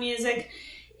background music.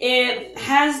 It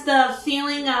has the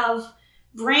feeling of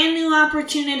brand new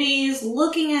opportunities,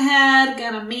 looking ahead,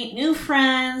 gonna meet new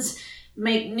friends,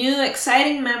 make new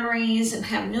exciting memories, and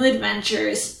have new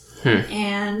adventures.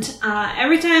 And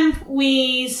every time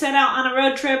we set out on a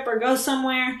road trip or go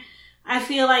somewhere, I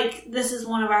feel like this is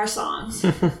one of our songs.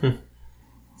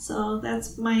 So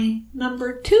that's my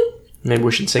number 2. Maybe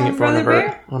we should sing From it for on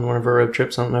Brother one of our road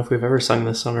trips. I don't know if we've ever sung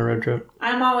this on a road trip.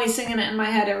 I'm always singing it in my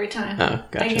head every time. Oh,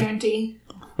 gotcha. I guarantee.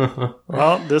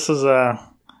 Well, this is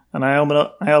an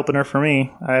eye-opener for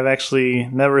me. I've actually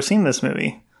never seen this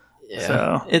movie. Yeah,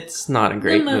 So- it's not a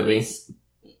great The movie, movies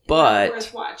but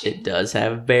worth watching. it does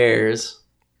have bears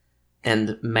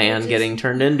and man Which is- getting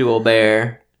turned into a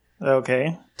bear,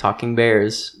 Okay. talking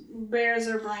bears. Bears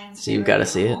are Brian's So you've favorite got to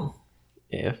see it. animal.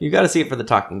 Yeah, you got to see it for the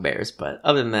talking bears, but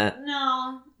other than that,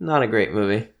 No, not a great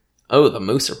movie. Oh, the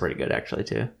moose are pretty good actually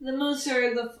too. the moose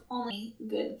are the only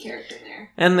good character there.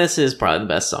 And this is probably the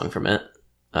best song from it.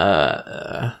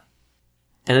 And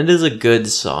it is a good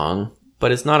song,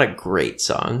 but it's not a great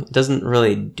song. It doesn't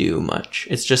really do much.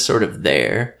 It's just sort of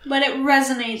there. But it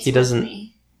resonates He doesn't- with me.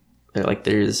 Like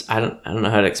there's I don't know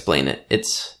how to explain it.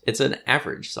 It's an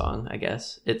average song, I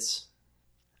guess.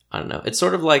 I don't know. It's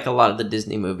sort of like a lot of the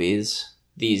Disney movies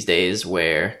these days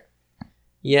where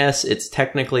yes, it's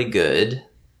technically good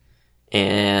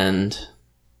and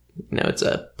it's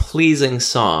a pleasing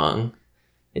song.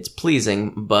 It's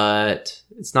pleasing, but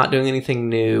it's not doing anything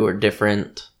new or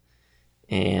different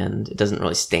and it doesn't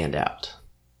really stand out.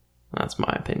 That's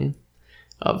my opinion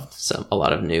of a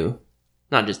lot of new,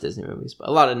 not just Disney movies, but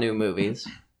a lot of new movies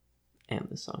and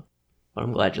this song. But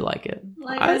I'm glad you like it.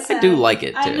 Like I said, do like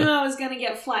it too. I knew I was going to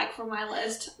get flack for my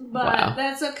list, but Wow.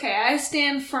 that's okay. I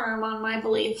stand firm on my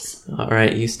beliefs. All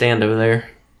right, you stand over there.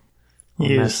 on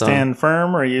You that song. stand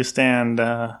firm or you stand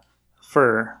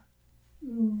fur?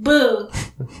 Boo.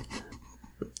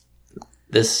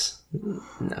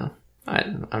 No,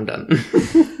 I'm done.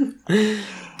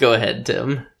 Go ahead,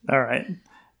 Tim. All right.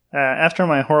 After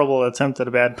my horrible attempt at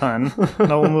a bad pun,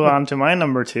 now we'll move on to my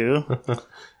number 2,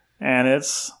 and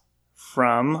it's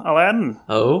from Aladdin.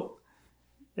 Oh,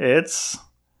 It's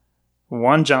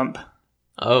One Jump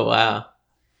oh wow,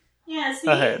 Yeah, see,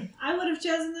 Ahead. I would have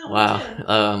chosen that one wow. too.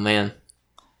 Oh man,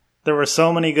 There were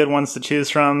so many good ones to choose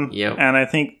from, Yep. and I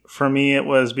think for me it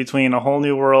was between A Whole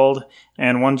New World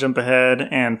and One Jump Ahead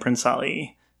and Prince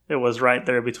Ali. It was right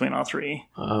there between all 3.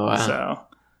 oh wow. So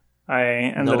I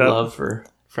No ended up love for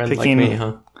friends picking- like me,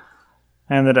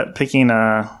 huh? picking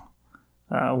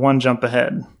One Jump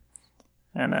Ahead.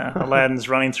 And Aladdin's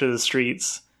running through the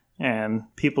streets and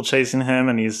people chasing him,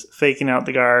 and he's faking out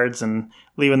the guards and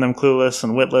leaving them clueless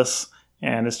and witless.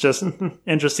 And it's just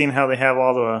interesting how they have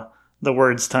all the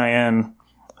words tie in.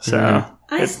 So Mhm.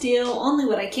 I steal only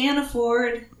what I can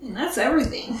afford, and that's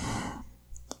everything.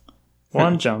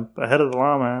 one jump ahead of the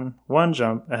lawman, one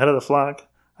jump ahead of the flock.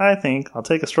 I think I'll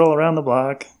take a stroll around the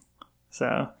block.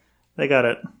 So they got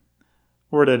it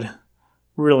worded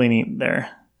really neat there.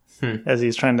 As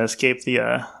he's trying to escape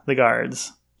the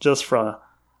guards just for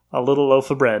a little loaf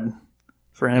of bread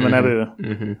for him and Abu.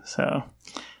 Mm-hmm. So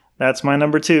that's my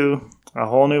number 2, A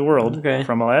Whole New World Okay.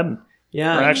 from Aladdin.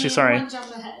 Yeah, Or actually, sorry, One jump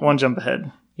ahead. One Jump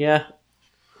Ahead. yeah.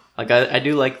 Like I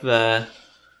do like I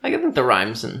think the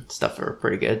rhymes and stuff are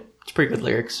pretty good. It's pretty good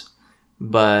lyrics,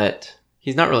 but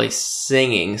he's not really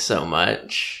singing so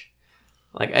much.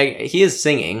 Like he is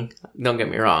singing. Don't get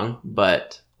me wrong,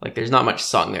 but like there's not much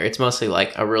song there. It's mostly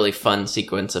like a really fun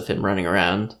sequence of him running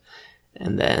around,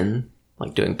 and then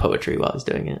like doing poetry while he's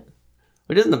doing it,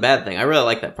 which isn't a bad thing. I really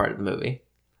like that part of the movie.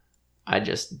 I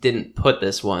just didn't put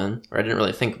this one, or I didn't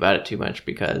really think about it too much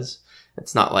because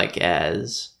it's not like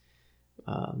as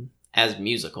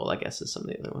musical, I guess, as some of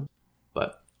the other ones.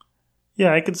 But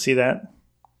Yeah, I could see that.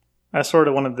 I sort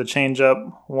of wanted to change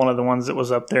up one of the ones that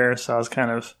was up there, so I was kind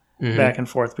of back and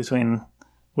forth between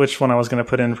which one I was going to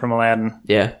put in from Aladdin.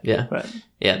 yeah, But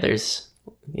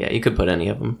you could put any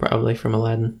of them probably from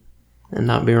Aladdin and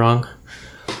not be wrong.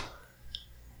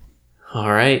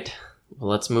 All right, well,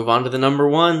 let's move on to the number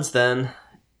ones then.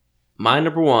 My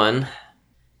number one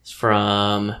is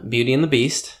from Beauty and the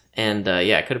Beast, and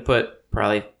I could have put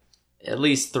probably at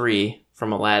least 3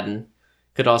 from Aladdin.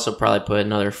 Could also probably put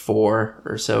another 4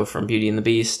 or so from Beauty and the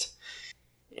Beast.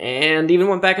 And even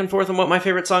went back and forth on what my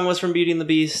favorite song was from Beauty and the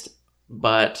Beast.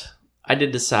 But I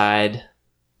did decide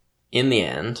in the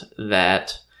end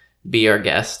that Be Our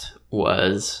Guest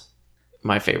was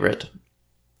my favorite.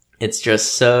 It's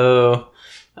just so,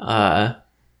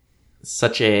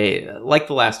 such a, like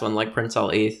the last one, like Prince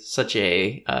Ali, such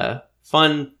a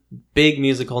fun, big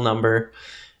musical number.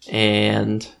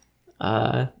 And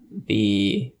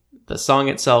the song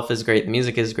itself is great. The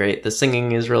music is great. The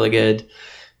singing is really good.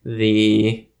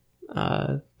 The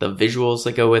visuals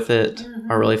that go with it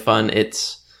are really fun.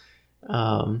 It's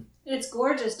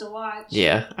gorgeous to watch.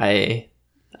 Yeah, I'm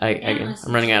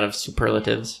running out of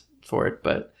superlatives for it,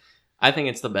 but I think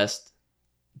it's the best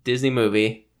Disney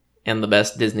movie and the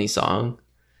best Disney song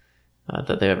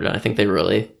that they've ever done. I think they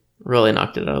really, really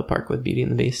knocked it out of the park with Beauty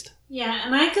and the Beast. Yeah,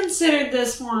 and I considered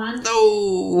this one.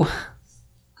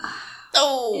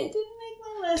 It didn't make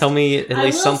my list. Tell me at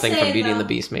least something from Beauty though, and the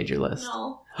Beast made your list.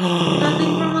 No.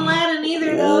 Nothing from Aladdin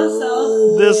either, though,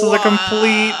 so... This is a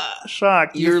complete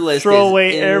shock. Your list throw is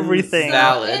away everything.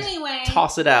 invalid. Anyway,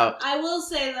 Toss it out. I will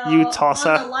say, though, You tosser.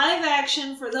 on the live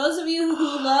action, for those of you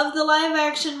who love the live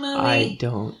action movie... I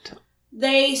don't.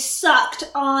 They sucked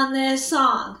on this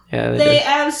song. Yeah, They did.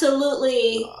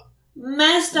 absolutely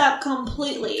messed up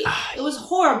completely. It was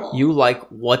horrible. You like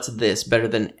What's This better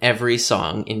than every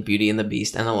song in Beauty and the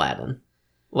Beast and Aladdin.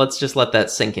 Let's just let that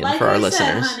sink in like for our I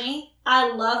listeners. said, honey,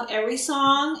 I love every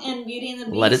song in Beauty and the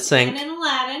Beast Let it sink. and in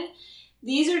Aladdin.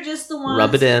 These are just the ones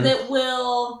Rub it in.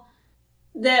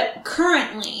 that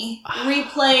currently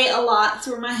replay a lot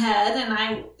through my head,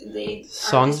 and they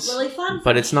Songs, are just really fun.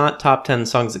 But it's not top 10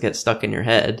 songs that get stuck in your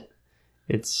head.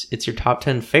 It's your top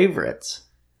 10 favorites.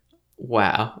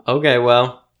 Wow. Okay,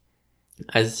 well,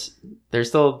 there's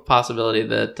still a possibility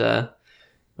that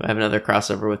I have another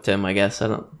crossover with Tim, I guess.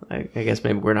 I guess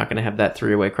maybe we're not going to have that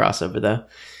 3-way crossover, though.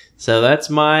 So that's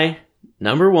my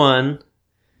number one.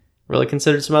 Really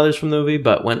considered some others from the movie,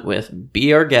 but went with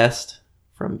Be Our Guest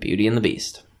from Beauty and the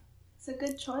Beast. It's a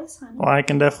good choice, honey. Well, I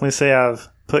can definitely say I've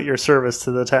put your service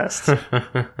to the test.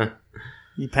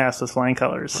 You passed with flying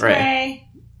colors. Right. Okay.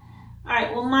 All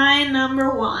right, well, my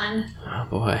number one. Oh,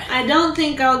 boy. I don't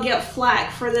think I'll get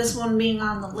flack for this one being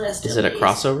on the list. Is it a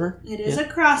crossover? It is a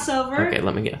crossover. Okay,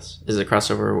 let me guess. Is it a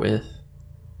crossover with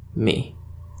me?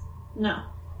 No.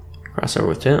 Crossover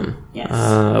with Tim? Yes.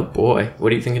 Boy. What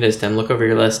do you think it is, Tim? Look over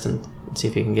your list and see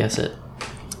if you can guess it.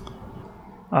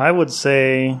 I would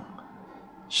say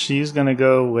she's going to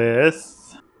go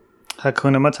with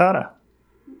Hakuna Matata.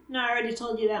 No, I already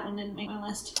told you that one didn't make my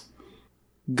list.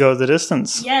 Go the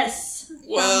Distance. Yes. From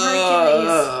Hercules.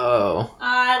 Whoa.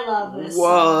 I love this song.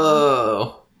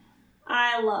 Whoa.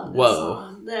 I love this Whoa.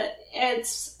 song.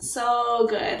 It's so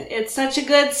good. It's such a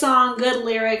good song, good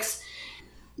lyrics.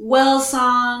 Well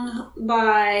sung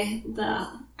by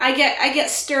I get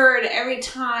stirred every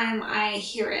time I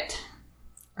hear it.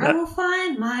 I will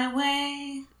find my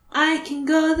way. I can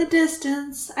go the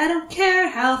distance. I don't care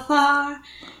how far.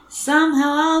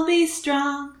 Somehow I'll be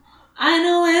strong. I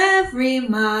know every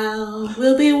mile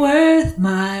will be worth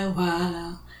my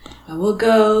while. I will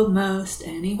go most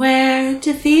anywhere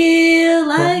to feel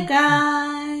like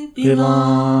I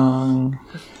belong.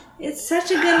 It's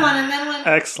such a good one. And then when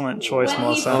Excellent choice, when he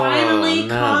Melissa. finally Oh,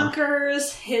 no.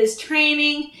 conquers his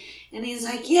training, and he's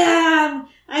like, yeah,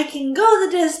 I can go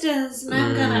the distance, and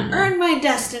I'm going to earn my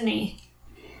destiny.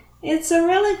 It's a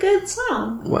really good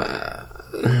song. Wow.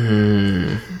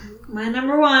 My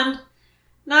number one.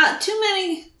 Not too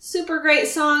many super great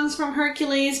songs from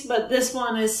Hercules, but this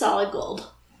one is solid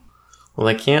gold. Well,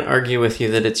 I can't argue with you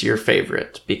that it's your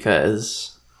favorite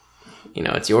because,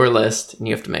 it's your list and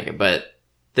you have to make it. But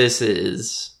this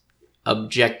is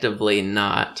objectively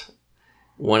not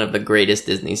one of the greatest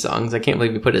Disney songs. I can't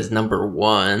believe you put it as number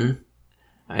one.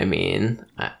 I mean,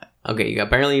 okay,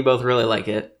 apparently you both really like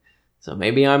it. So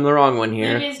maybe I'm the wrong one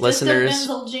here. Maybe it's Listeners, just a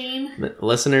mental gene.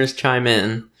 listeners chime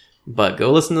in. but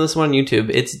go listen to this one on YouTube.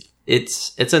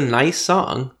 It's a nice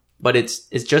song, but it's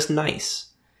just nice.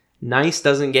 Nice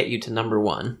doesn't get you to number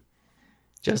one.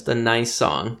 Just a nice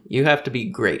song. You have to be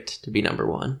great to be number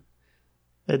one.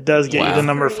 It does get you Wow. to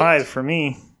number 5 for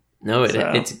me. No,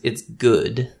 So- it's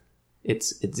good.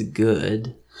 It's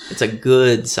good. It's a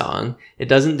good song. It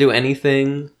doesn't do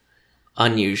anything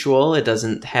unusual. It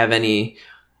doesn't have any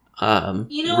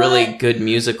You know really what? good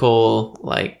musical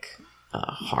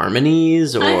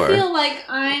harmonies I or feel like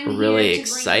I'm really here to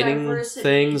exciting bring diversity.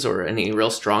 things or any real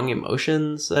strong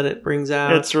emotions that it brings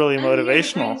out. It's really I'm here to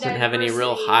motivational. bring Doesn't have any real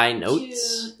diversity high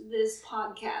notes. to this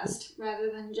podcast rather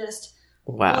than just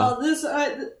Wow. well, this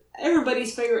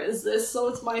everybody's favorite is this, so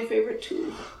it's my favorite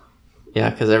too. Yeah,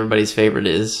 because everybody's favorite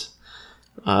is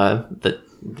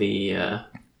the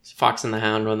Fox and the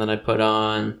Hound one that I put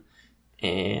on,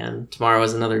 and Tomorrow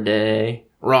Is Another Day.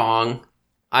 Wrong.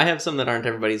 I have some that aren't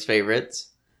everybody's favorites,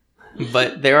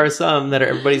 but there are some that are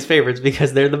everybody's favorites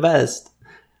because they're the best.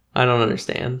 I don't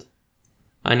understand.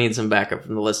 I need some backup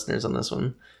from the listeners on this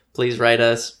one. Please write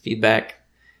us feedback.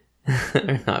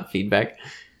 Or not feedback.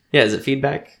 Yeah, is it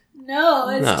feedback? No,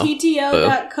 it's No.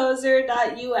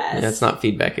 tto.cozer.us. Yeah, it's not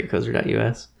feedback at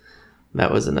cozer.us.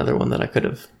 That was another one that I could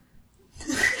have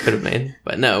made.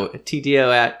 But no,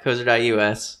 TTO at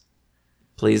cozer.us.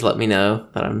 Please let me know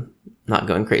that I'm not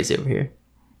going crazy over here.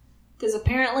 Because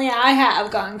apparently I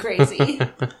have gone crazy.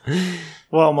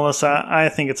 Well, Melissa, I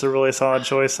think it's a really solid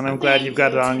choice, and I'm glad Thank you've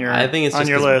got you. it on your I think it's on just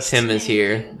your 'cause list. Tim is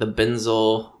here. The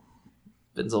benzyl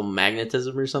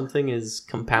magnetism or something is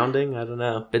compounding. I don't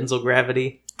know. Benzyl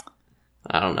gravity.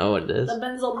 I don't know what it is. The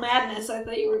benzyl madness, I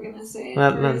thought you were going to say.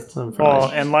 That's Well,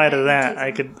 in light of that,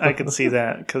 I could see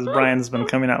that because Brian's been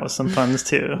coming out with some puns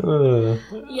too.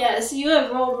 Yes, you have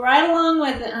rolled right along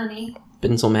with it, honey.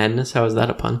 Benzyl madness. How is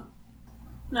that a pun?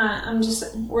 No, I'm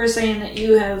just. We're saying that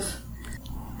you have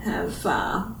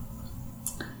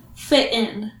fit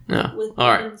in No. with All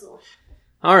right. benzyl.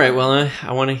 All right. Well,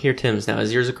 I want to hear Tim's now.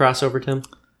 Is yours a crossover, Tim?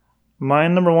 My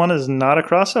number 1 is not a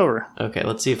crossover. Okay.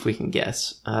 Let's see if we can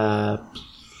guess.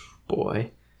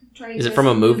 Boy, Try is it to from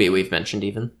a guess. movie we've mentioned?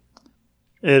 Even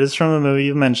It is from a movie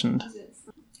you've mentioned.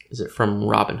 is it from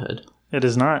Robin Hood? It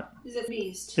is not. Is it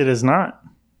Beast? It is not.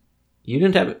 You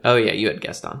didn't have. Oh yeah, you had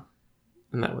Gaston,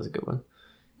 and that was a good one.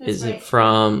 That's Is right. it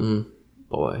from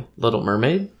Little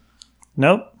Mermaid?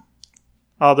 Nope.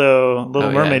 Although Little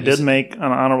Oh, yeah, Mermaid you did said- make an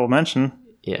honorable mention.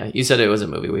 Yeah, you said it was a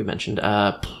movie we mentioned.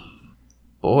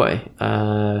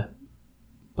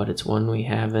 But it's one we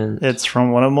haven't. It's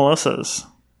from one of Melissa's.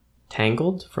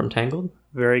 Tangled from Tangled,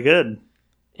 Very good.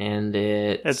 and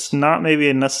It's not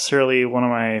maybe necessarily one of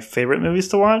my favorite movies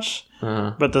to watch,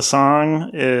 uh, but the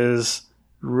song is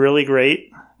really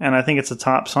great, and I think it's a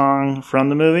top song from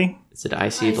the movie. is it I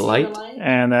See the Light?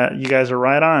 And you guys are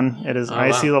right on. It is Oh, I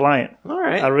wow. See the Light. All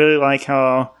right. I really like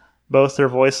how both their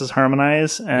voices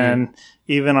harmonize, and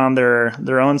even on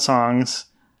their own songs,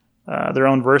 their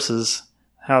own verses,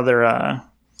 how they're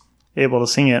able to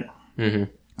sing it. Mm-hmm.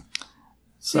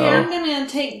 See, So I'm gonna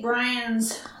take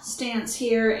Brian's stance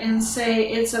here and say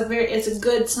it's a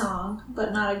good song,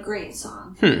 but not a great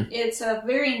song. It's a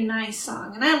very nice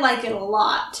song, and I like it a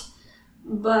lot.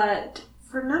 But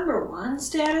for number 1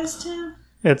 status, Tim,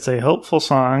 it's a hopeful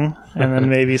song, and then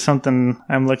maybe something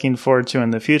I'm looking forward to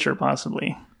in the future,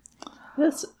 possibly.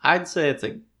 I'd say it's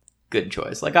a good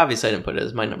choice. Like, obviously, I didn't put it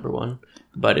as my number 1,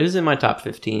 but it was in my top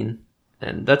 15,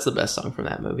 and that's the best song from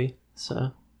that movie.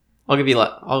 So I'll give you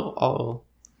I'll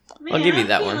Man, give you I'm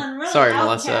that feeling one. really Sorry,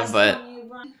 Melissa, outcast but on you,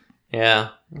 Brian. yeah.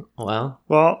 Well,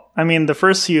 Well, I mean, the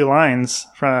first few lines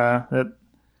that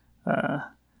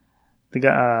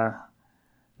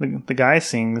the guy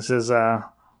sings is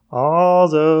all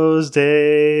those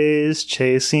days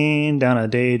chasing down a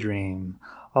daydream,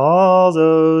 all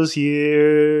those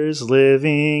years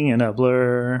living in a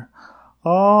blur,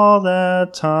 all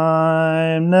that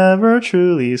time never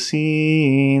truly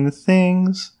seeing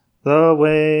things the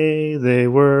way they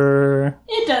were.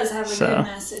 It does have a So. good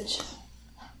message.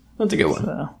 that's a good one.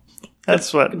 So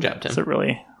that's what Good job, Tim. that's what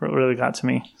really got to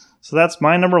me. So that's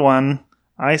my number 1.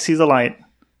 I See the Light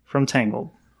from Tangled.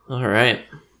 All right.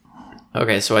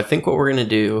 Okay, so I think what we're going to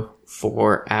do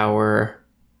for our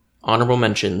honorable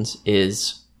mentions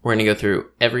is we're going to go through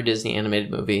every Disney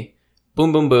animated movie.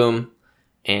 Boom, boom, boom.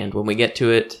 And when we get to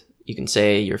it, you can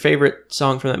say your favorite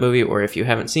song from that movie, or if you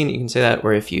haven't seen it, you can say that,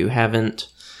 or if you haven't,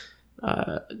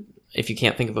 if you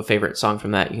can't think of a favorite song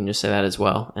from that, you can just say that as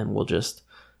well, and we'll just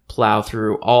plow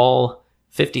through all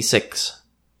 56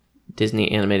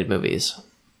 Disney animated movies.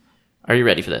 Are you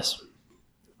ready for this?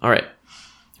 All right.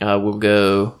 We'll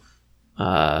go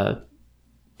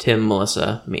Tim,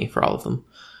 Melissa, me for all of them.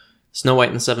 Snow White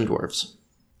and the Seven Dwarfs.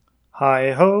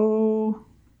 Hi-ho.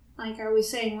 Like, are we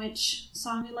saying which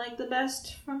song we like the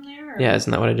best from there? Or? Yeah, isn't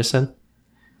that what I just said?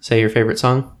 Say your favorite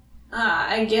song?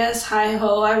 I guess Hi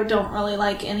Ho. I don't really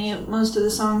like most of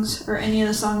the songs, or any of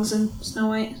the songs in Snow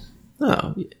White.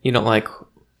 Oh, you don't like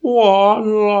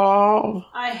One Love?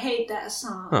 I hate that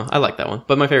song. Oh, I like that one.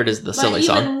 But my favorite is the silly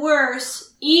song. Even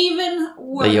worse.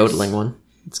 The yodeling one.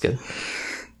 It's good.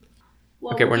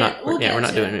 Well, Okay, we're not doing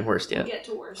any it. worse yet. We'll get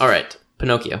to worse. All right,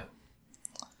 Pinocchio.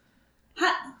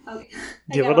 Okay.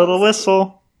 Give a little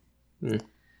whistle.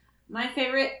 My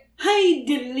favorite, Hi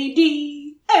Diddly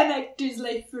Dee, an actor's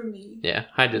life for me. Yeah,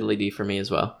 Hi Diddly Dee for me as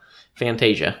well.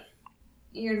 Fantasia.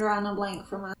 You're drawing a blank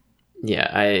from us.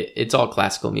 Yeah, it's all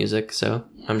classical music, so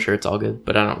I'm sure it's all good.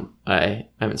 But I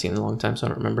haven't seen it in a long time, so I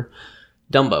don't remember.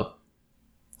 Dumbo.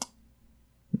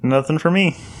 Nothing for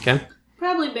me. Okay.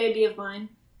 Probably Baby of Mine.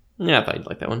 Yeah, I thought you'd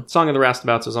like that one. Song of the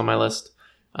Roustabouts was on my list.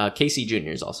 Casey Jr.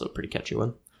 is also a pretty catchy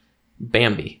one.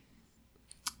 Bambi.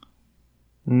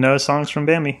 No songs from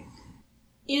Bambi.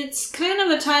 It's kind of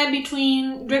a tie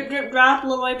between Drip Drip Drop,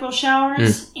 Little April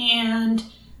Showers, and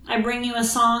I Bring You a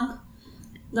Song,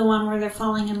 the one where they're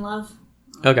falling in love.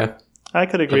 Okay. I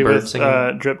could agree bird with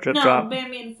singing. Drip Drip No, Drop.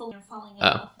 Bambi and Full are falling in Oh.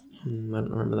 love. I don't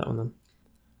remember that one then.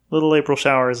 Little April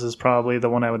Showers is probably the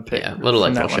one I would pick. Yeah, Little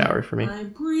from April that one. Shower for me. I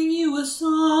bring you a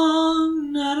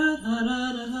song. Da, da, da,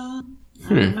 da, da, da. I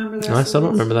don't remember the No, I Oh, rest still of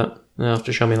don't this. remember that. You'll have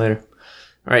to show me later.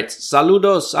 All right,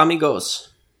 saludos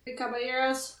amigos. The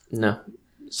Caballeros. No,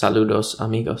 saludos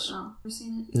amigos. Oh, never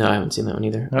seen it. No, I haven't seen that one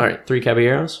either. Nope. All right, Three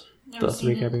Caballeros. Never The seen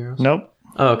Three it. Caballeros. Nope.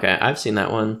 Oh, okay, I've seen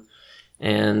that one.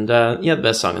 And yeah, the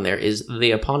best song in there is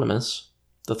the eponymous,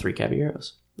 The Three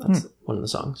Caballeros. That's one of the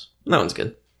songs. That one's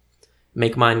good.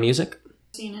 Make Mine Music.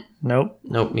 Seen it. Nope.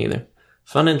 Nope, neither.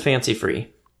 Fun and Fancy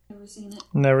Free. Never seen it.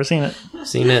 Never seen it.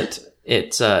 Seen it.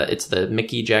 It's the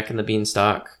Mickey, Jack and the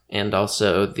Beanstalk, and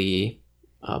also the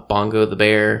Bongo the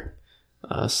Bear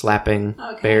slapping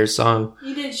Okay. bears song.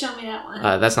 You did show me that one.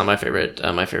 That's not my favorite.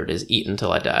 My favorite is Eat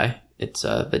Until I Die. It's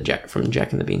the Jack from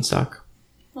Jack and the Beanstalk.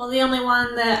 Well, the only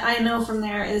one that I know from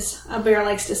there is A Bear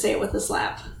Likes to Say It With a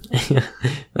Slap.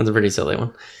 That's a pretty silly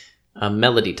one.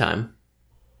 Melody Time.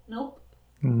 Nope.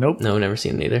 Nope. No, never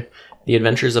seen it either. The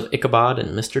Adventures of Ichabod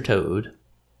and Mr. Toad.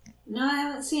 No, I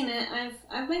haven't seen it.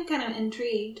 I've been kind of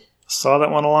intrigued. Saw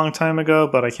that one a long time ago,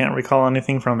 but I can't recall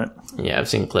anything from it. Yeah, I've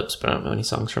seen clips, but I don't know any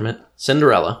songs from it.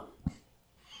 Cinderella.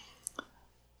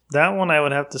 That one I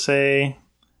would have to say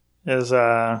is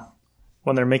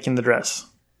when they're making the dress.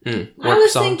 I Work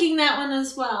was song. thinking that one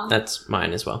as well. That's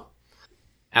mine as well.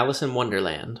 Alice in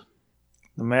Wonderland.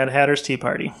 The Mad Hatter's Tea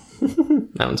Party.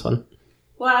 That one's fun.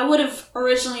 Well, I would have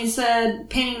originally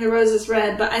said Painting the Roses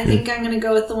Red, but I think I'm going to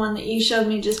go with the one that you showed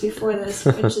me just before this,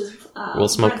 which is... We'll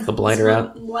Smoke the Blighter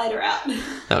Out. Blighter Out.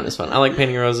 That one is fun. I like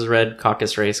Painting Roses Red,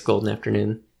 Caucus Race, Golden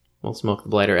Afternoon. We'll Smoke the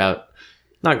Blighter Out.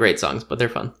 Not great songs, but they're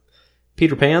fun.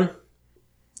 Peter Pan.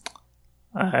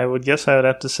 I would guess I would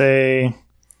have to say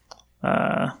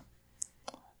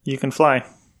You Can Fly.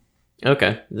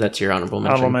 Okay, that's your honorable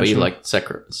mention. Honorable But you mention.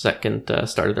 like second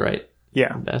Start of the Right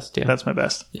Yeah, best, yeah. that's my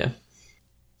best. Yeah.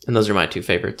 And those are my two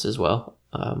favorites as well.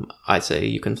 I say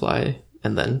You Can Fly,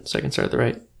 and then Second Start of the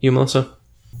Right. You, Melissa?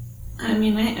 I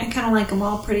mean, I kind of like them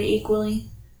all pretty equally.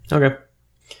 Okay.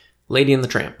 Lady and the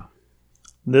Tramp.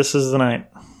 This Is the Night.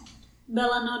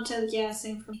 Bella Notte, yeah,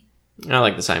 same for me. I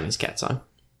like the Siamese Cat song.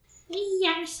 We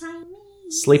are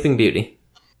Siamese. Sleeping Beauty.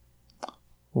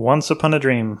 Once Upon a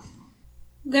Dream.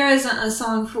 There isn't a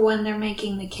song for when they're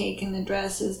making the cake and the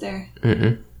dress, is there?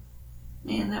 Mm-mm.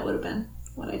 Man, that would have been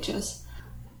what I chose.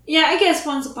 Yeah, I guess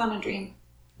Once Upon a Dream.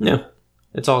 No.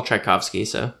 It's all Tchaikovsky,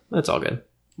 so that's all good.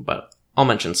 But I'll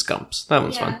mention Scumps. That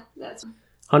one's fun. That's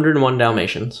 101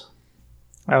 Dalmatians.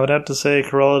 I would have to say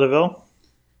Corolla de Vil.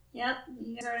 Yep,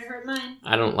 you guys already heard mine.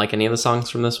 I don't like any of the songs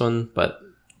from this one, but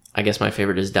I guess my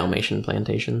favorite is Dalmatian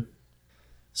Plantation.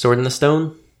 Sword in the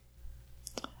Stone.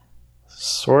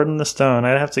 Sword in the Stone.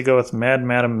 I'd have to go with Mad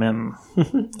Madam Mim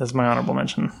as my honorable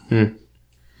mention.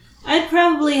 I'd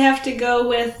probably have to go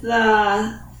with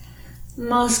the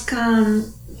most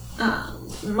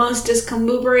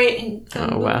discombobulating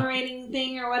Oh, wow.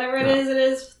 thing or whatever it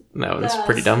is. That one's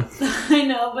pretty dumb. I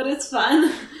know, but it's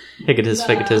fun.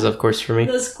 Figatus, of course, for me.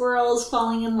 The squirrels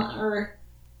falling in love, or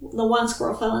the one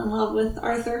squirrel fell in love with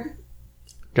Arthur.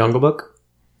 Jungle Book.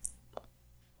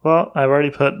 Well, I've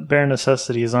already put Bare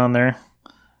Necessities on there.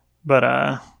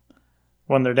 But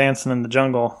when they're dancing in the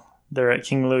jungle, they're at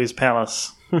King Louis's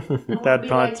palace. That'd probably-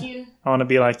 like you. I want to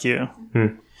be like you.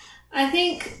 I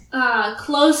think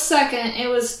close second. I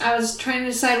was trying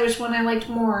to decide which one I liked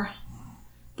more.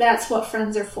 That's What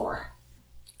Friends Are For.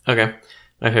 Okay.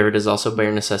 My favorite is also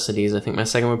Bare Necessities. I think my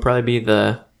second would probably be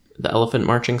the elephant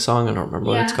marching song. I don't remember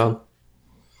what it's called.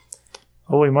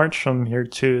 Oh, we march from here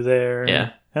to there.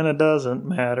 Yeah. And it doesn't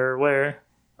matter where.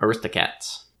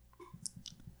 Aristocats.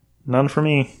 None for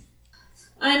me.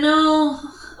 I know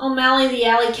O'Malley the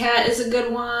Alley Cat is a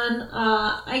good one.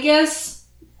 I guess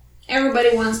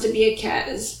Everybody Wants to Be a Cat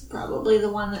is probably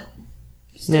the one that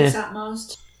sticks out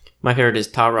most. My favorite is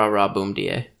Ta Ra Ra Boom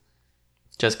Die.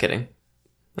 Just kidding.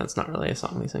 That's not really a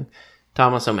song we sing.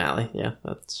 Thomas O'Malley. Yeah,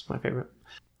 that's my favorite.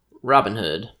 Robin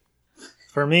Hood.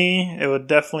 For me, it would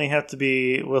definitely have to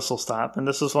be Whistle Stop, and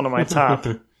this is one of my top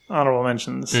honorable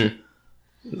mentions.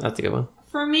 That's a good one.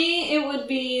 For me, it would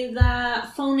be the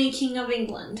Phony King of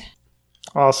England.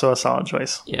 Also a solid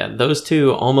choice. Yeah, those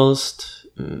two almost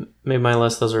made my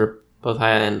list. Those are both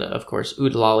high end, of course.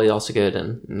 Ood Lolly also good,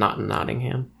 and Not in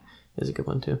Nottingham is a good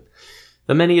one too.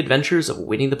 The Many Adventures of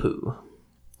Winnie the Pooh.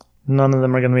 None of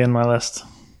them are going to be on my list.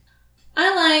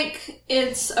 I like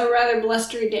It's a Rather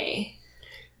Blustery Day.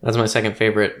 That's my second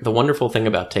favorite. The Wonderful Thing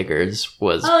About Tigers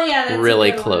was that's really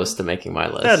a good close one. to making my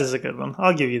list. That is a good one.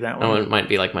 I'll give you that That one. one might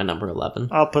be like my number 11,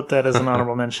 I'll put that as an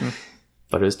honorable mention.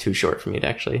 but it was too short for me to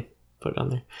actually put it on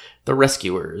there. The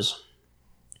Rescuers.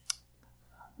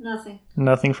 Nothing.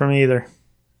 Nothing for me either.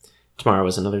 Tomorrow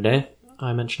Was Another Day.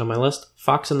 I mentioned on my list.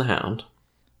 Fox and the Hound.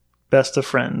 Best of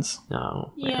Friends.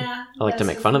 No. man. Yeah. I like to Best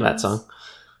make of fun of that Friends. song.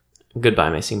 Goodbye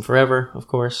May Seem Forever, of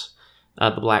course.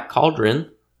 The Black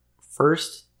Cauldron.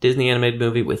 First Disney animated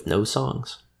movie with no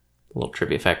songs. A little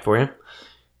trivia fact for you.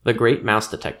 The Great Mouse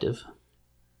Detective.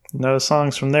 No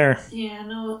songs from there. Yeah,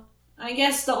 no. I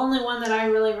guess the only one that I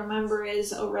really remember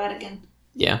is O'Ratigan.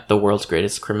 Yeah, The World's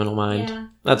Greatest Criminal Mind. Yeah.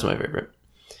 That's my favorite.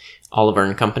 Oliver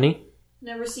and Company.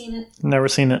 Never seen it. Never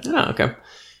seen it. Oh, okay.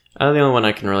 The only one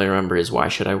I can really remember is Why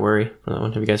Should I Worry? From that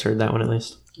one. Have you guys heard that one at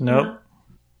least? Nope.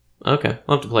 Okay,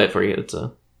 I'll have to play it for you. It's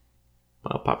a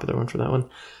popular one for that one.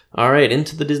 All right,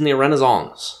 into the Disney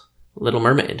Renaissance. Little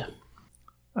Mermaid.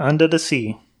 Under the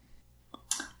Sea.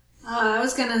 I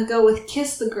was gonna go with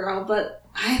Kiss the Girl, but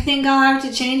I think I'll have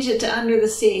to change it to Under the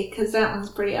Sea, because that one's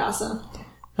pretty awesome.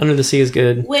 Under the Sea is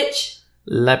good. Which,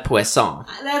 Le Poisson.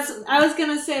 I was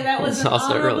gonna say that was It's an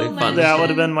also honorable really fun. mention That would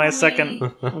have been my for second me.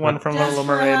 one from Just Little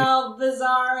for Mermaid. how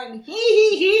bizarre and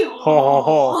hee Ho ho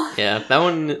ho. Yeah, that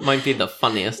one might be the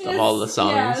funniest of all the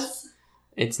songs. Yes,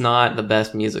 It's not the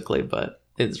best musically, but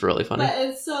it's really funny. but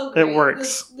it's so great. It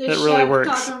works. The It really chef works.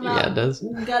 talking about Yeah, it does.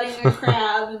 gutting a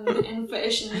crab and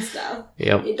fish and stuff.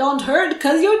 Yep. It don't hurt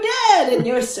because you're dead, and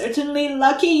you're certainly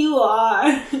lucky you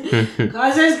are.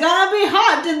 Because there's gonna be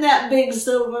hot in that big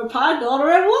silver pot. Au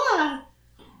revoir.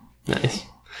 Nice.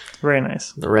 Very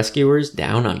nice. The Rescuers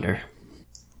Down Under.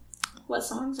 What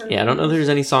songs are Yeah, I don't know if there's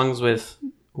any songs with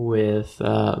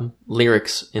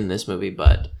lyrics in this movie,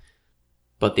 but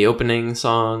the opening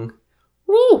song,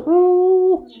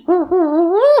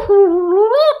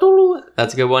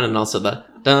 that's a good one, and also the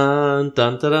dun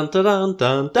dun dun dun dun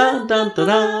dun dun dun dun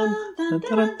dun.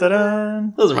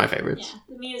 Dun-dun-dun-dun. Those are my favorites. Yeah,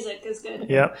 the music is good.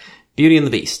 Yep. Beauty and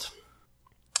the Beast.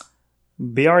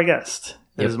 Be Our Guest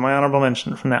Yep. is my honorable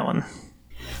mention from that one.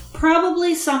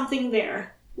 Probably Something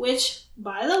There, which,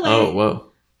 by the way, Oh,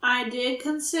 whoa. I did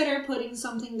consider putting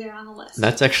Something There on the list.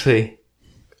 That's actually...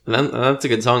 That's a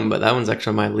good song, but that one's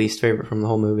actually my least favorite from the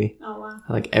whole movie. Oh, wow.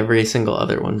 I like every single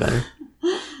other one better.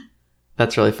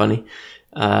 That's really funny.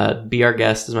 Be Our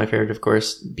Guest is my favorite, of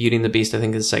course. Beauty and the Beast, I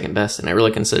think, is second best, and I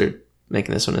really considered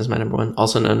making this one as my number one.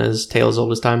 Also known as Tale as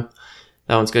Old as Time.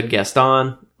 That one's good.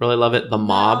 Gaston, really love it. The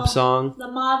Mob song The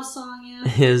Mob song,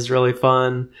 yeah. is really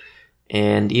fun.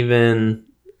 And even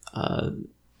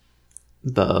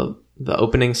the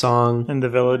opening song, In the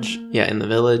Village. yeah, In the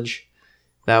Village.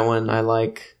 That one I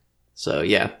like. So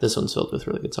yeah, this one's filled with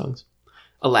really good songs.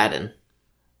 Aladdin.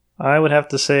 I would have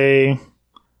to say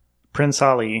Prince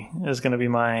Ali is going to be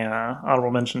my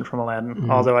honorable mention from Aladdin,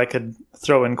 although I could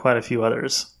throw in quite a few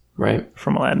others Right.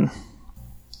 from Aladdin.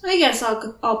 I guess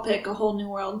I'll pick A Whole New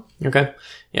World. Okay.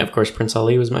 Yeah, of course, Prince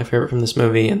Ali was my favorite from this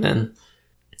movie, and then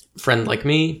Friend Like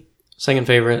Me, second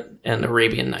favorite, and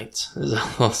Arabian Nights is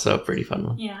also a pretty fun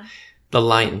one. Yeah. The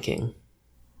Lion King.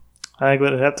 I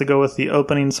would have to go with the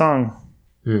opening song,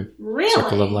 Really?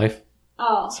 Circle of Life.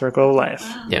 Oh. Circle of Life.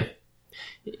 Wow. Yeah.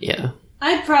 Yeah.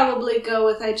 I'd probably go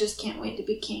with I Just Can't Wait to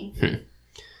Be King.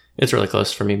 It's really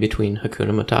close for me between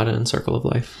Hakuna Matata and Circle of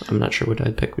Life. I'm not sure what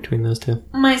I'd pick between those two.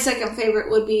 My second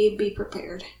favorite would be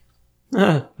Prepared.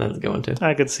 That's a good one, too.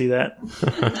 I could see that.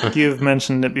 You've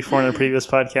mentioned it before in a previous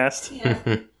podcast.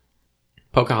 Yeah.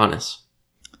 Pocahontas.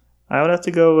 I would have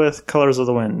to go with Colors of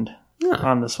the Wind Oh.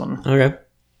 on this one. Okay.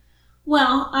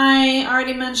 Well, I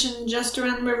already mentioned Just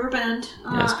Around the River Bend.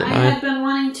 Yes, I had been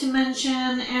wanting to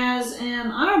mention as an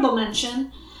honorable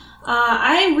mention,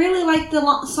 I really like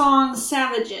the song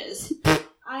Savages.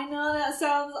 I know that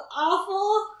sounds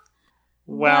awful.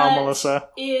 Wow, Melissa.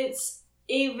 It's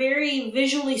a very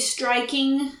visually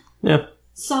striking Yeah.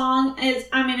 song.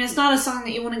 It's not a song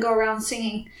that you want to go around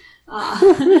singing.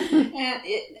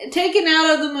 And taken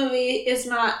out of the movie, it's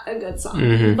not a good song.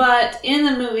 Mm-hmm. But in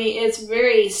the movie, it's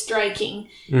very striking.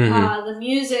 Mm-hmm. The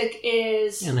music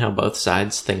is... And how both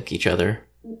sides think each other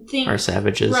are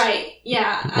savages. Right,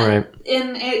 yeah. Right.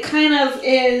 And it kind of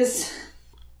is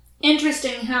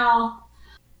interesting how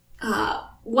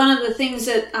one of the things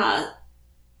that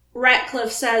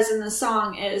Ratcliffe says in the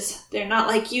song is, they're not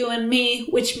like you and me,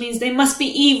 which means they must be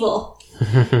evil.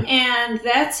 And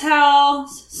that's how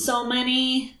so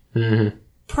many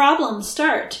problems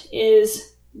start,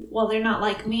 is, well, they're not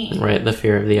like me. Right, the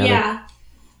fear of the other. Yeah.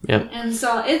 Yep. And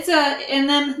so and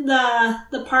then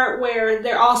the part where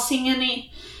they're all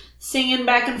singing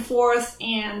back and forth,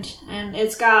 and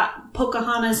it's got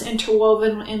Pocahontas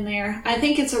interwoven in there. I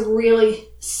think it's a really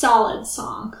solid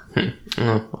song.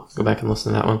 I'll go back and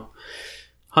listen to that one.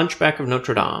 Hunchback of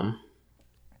Notre Dame.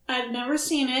 I've never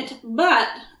seen it, but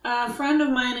a friend of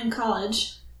mine in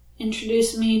college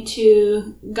introduced me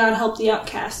to God Help the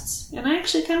Outcasts, and I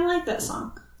actually kind of like that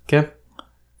song. Okay.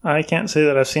 I can't say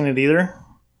that I've seen it either,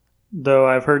 though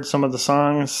I've heard some of the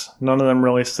songs. None of them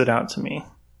really stood out to me.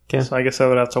 Okay. So I guess I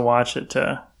would have to watch it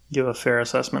to give a fair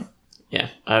assessment. Yeah,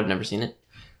 I've never seen it.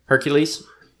 Hercules.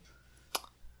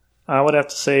 I would have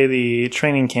to say the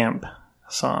training camp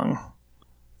song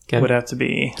would have to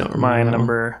be my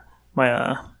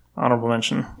honorable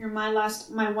mention. You're my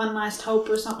one last hope,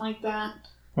 or something like that.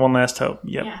 One Last Hope.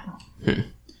 Yep. Yeah.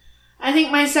 I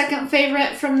think my second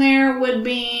favorite from there would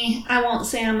be I Won't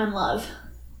Say I'm in Love.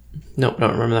 Nope,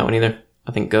 don't remember that one either.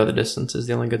 I think Go the Distance is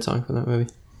the only good song from that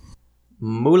movie.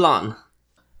 Mulan.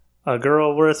 A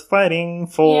Girl Worth Fighting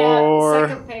For. Yeah,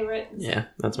 second favorite. Yeah,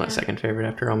 that's my second favorite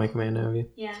after I'll Make a Man of You.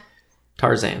 Yeah.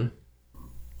 Tarzan.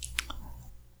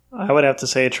 I would have to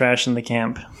say Trash in the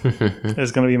Camp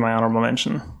is going to be my honorable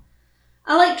mention.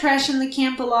 I like Trash in the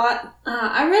Camp a lot.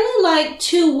 I really like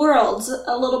Two Worlds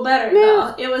a little better,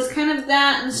 though. It was kind of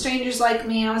that and Strangers Like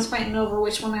Me. I was fighting over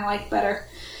which one I liked better.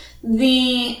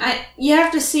 You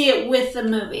have to see it with the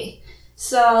movie.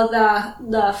 So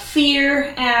the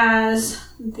fear as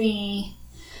the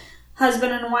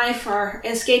husband and wife are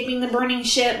escaping the burning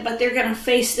ship, but they're going to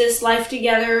face this life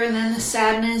together, and then the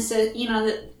sadness,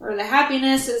 or the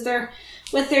happiness as they're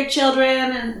with their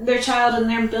children and their child, and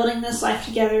they're building this life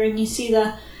together. And you see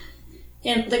the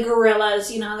gorillas,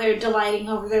 they're delighting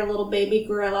over their little baby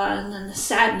gorilla, and then the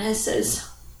sadness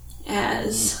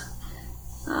as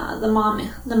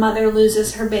the mother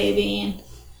loses her baby, and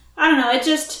I don't know.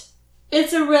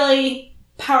 It's a really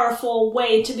powerful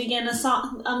way to begin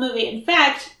a movie. In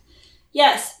fact,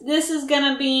 yes, this is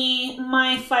gonna be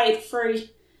my fight for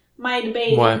my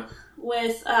debate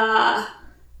with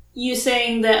you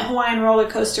saying that Hawaiian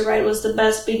Roller Coaster Ride was the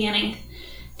best beginning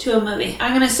to a movie.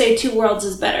 I'm gonna say Two Worlds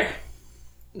is better.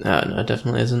 No, it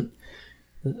definitely isn't.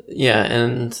 Yeah,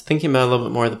 and thinking about it a little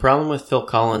bit more, the problem with Phil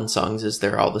Collins songs is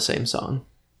they're all the same song.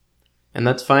 And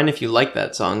that's fine if you like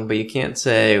that song, but you can't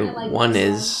say one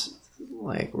is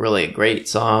like really a great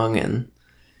song and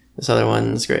this other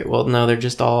one's great. Well, no, they're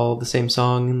just all the same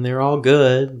song and they're all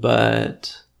good,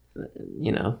 but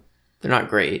they're not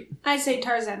great. I say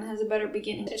Tarzan has a better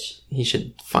beginning. He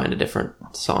should find a different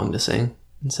song to sing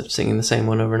instead of singing the same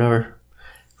one over and over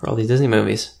for all these Disney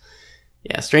movies.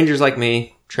 Yeah, Strangers Like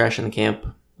Me, Trash in the Camp.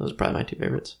 Those are probably my two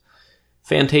favorites.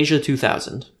 Fantasia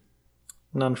 2000.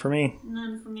 None for me.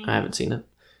 I haven't seen it.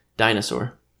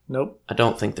 Dinosaur. Nope. I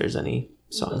don't think there's any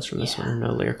songs from this one, or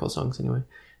no lyrical songs anyway.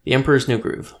 The Emperor's New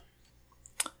Groove.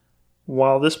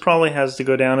 While this probably has to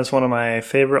go down as one of my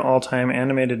favorite all-time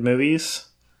animated movies,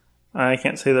 I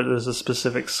can't say that there's a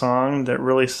specific song that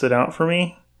really stood out for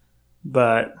me,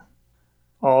 but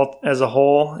as a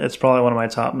whole, it's probably one of my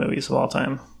top movies of all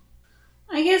time.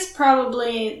 I guess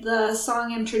probably the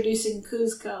song introducing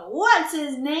Kuzco. What's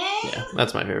his name? Yeah,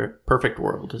 that's my favorite. Perfect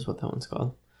World is what that one's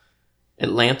called.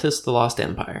 Atlantis, The Lost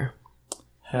Empire.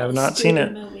 Have not seen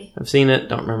it. Movie. I've seen it,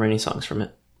 don't remember any songs from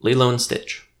it. Lilo and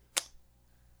Stitch.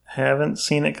 Haven't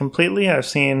seen it completely. I've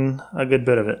seen a good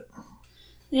bit of it.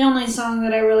 The only song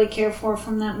that I really care for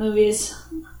from that movie is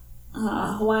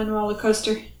Hawaiian Roller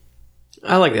Coaster.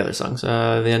 I like the other songs.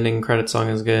 The ending credit song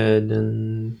is good,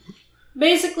 and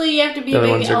basically you have to be a big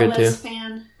Elvis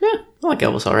fan. Yeah, I like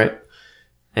Elvis all right.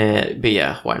 But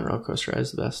yeah, Hawaiian Roller Coaster Ride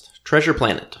is the best. Treasure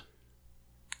Planet.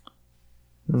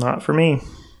 Not for me.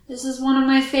 This is one of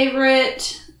my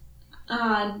favorite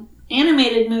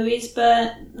animated movies,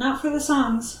 but not for the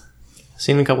songs.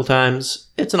 Seen it a couple times.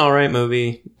 It's an alright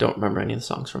movie. Don't remember any of the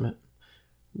songs from it.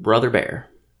 Brother Bear.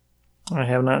 I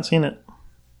have not seen it.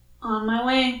 On My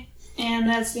Way, and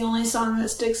that's the only song that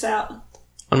sticks out.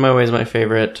 On My Way is my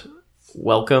favorite.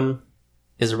 Welcome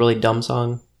is a really dumb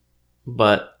song,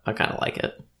 but I kind of like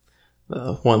it.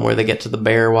 The one where they get to the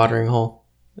bear watering hole,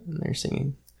 and they're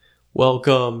singing,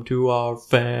 "Welcome to our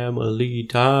family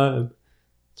time."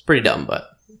 It's pretty dumb, but,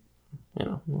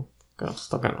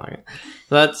 still kind of like it.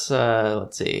 So that's,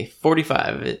 let's see,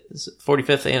 45. It's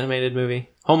 45th animated movie.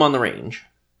 Home on the Range.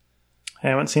 I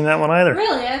haven't seen that one either.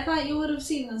 Really? I thought you would have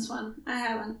seen this one. I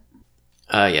haven't.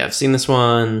 Yeah, I've seen this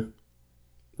one.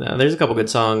 There's a couple good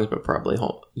songs, but probably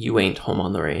You Ain't Home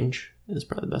on the Range is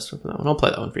probably the best one for that one. I'll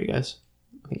play that one for you guys.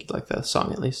 I think you'd like the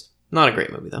song at least. Not a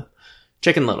great movie, though.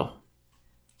 Chicken Little.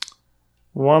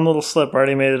 One little slip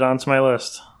already made it onto my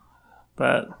list.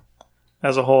 But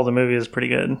as a whole, the movie is pretty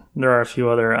good. There are a few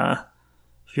other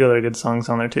good songs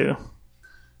on there, too.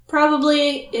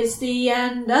 Probably It's the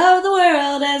End of the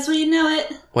World as We Know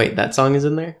It. Wait, that song is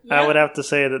in there? Yep. I would have to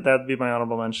say that would be my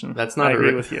honorable mention. That's not I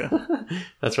agree with you.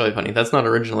 That's really funny. That's not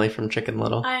originally from Chicken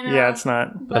Little. I know. Yeah, it's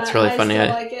not. That's really funny. I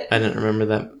still like it. I didn't remember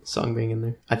that song being in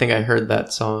there. I think I heard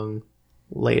that song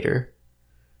later.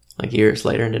 Like years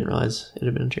later, and didn't realize it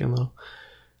had been in Chicken Little.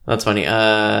 That's funny.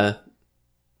 The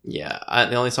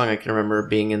only song I can remember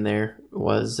being in there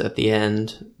was at the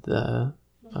end, the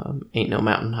Ain't No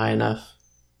Mountain High Enough.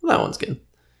 Well, that one's good.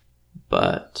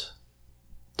 But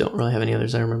don't really have any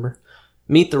others I remember.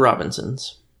 Meet the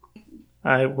Robinsons.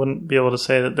 I wouldn't be able to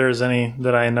say that there's any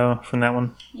that I know from that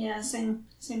one. Yeah, same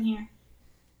here.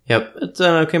 Yep, it's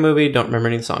an okay movie. Don't remember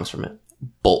any songs from it.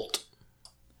 Bolt.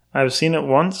 I've seen it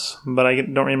once, but I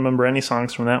don't remember any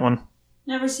songs from that one.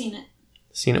 Never seen it.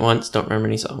 Seen it once, don't remember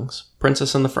any songs.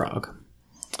 Princess and the Frog.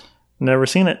 Never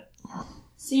seen it.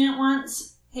 Seen it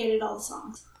once, hated all the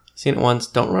songs. Seen it once,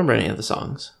 don't remember any of the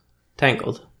songs.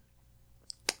 Tangled.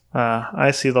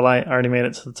 I See the Light already made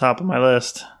it to the top of my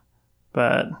list,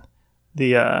 but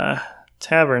the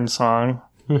tavern song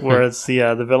where it's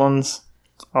the villains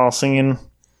all singing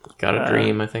Got a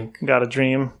Dream, I think. Got a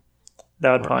Dream.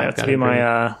 That would probably have to be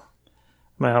my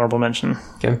honorable mention.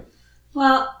 Okay.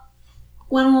 Well,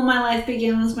 When Will My Life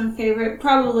Begin was my favorite.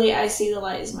 Probably I See the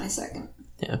Light is my second.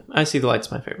 Yeah, I See the Light's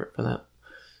my favorite for that.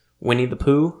 Winnie the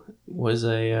Pooh was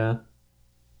I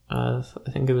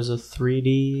think it was a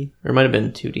 3D, or it might have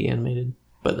been 2D animated.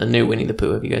 But the new Winnie the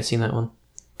Pooh, have you guys seen that one?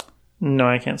 No,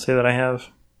 I can't say that I have.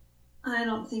 I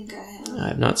don't think I have. I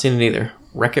have not seen it either.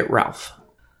 Wreck-It Ralph.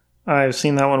 I've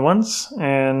seen that one once,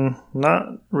 and not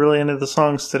really any of the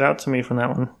songs stood out to me from that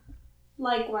one.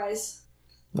 Likewise.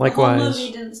 Likewise. The whole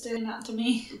movie didn't stand out to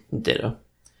me. Ditto.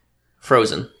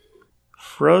 Frozen.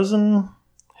 Frozen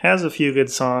has a few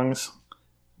good songs,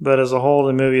 but as a whole,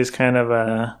 the movie is kind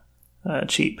of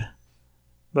cheap.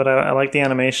 But I like the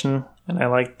animation, and I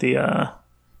like the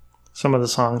some of the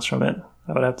songs from it.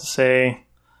 I would have to say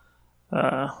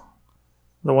the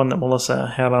one that Melissa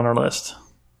had on her list.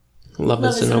 Love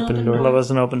is an Open Door. Love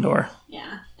is an Open Door.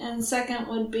 Yeah. And second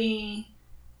would be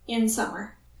In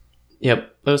Summer.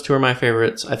 Yep, those two are my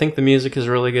favorites. I think the music is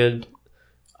really good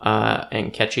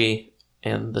and catchy,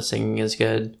 and the singing is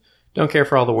good. Don't care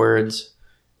for all the words,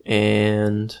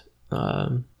 and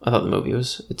I thought the movie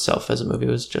was itself as a movie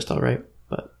was just all right.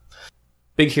 But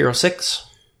Big Hero 6.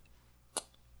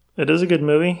 It is a good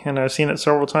movie, and I've seen it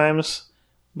several times,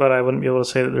 but I wouldn't be able to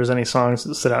say that there's any songs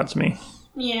that stood out to me.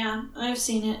 Yeah, I've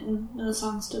seen it, and no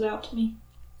song stood out to me.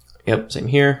 Yep, same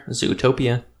here.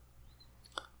 Zootopia.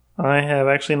 I have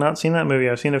actually not seen that movie.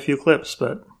 I've seen a few clips,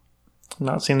 but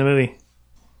not seen the movie.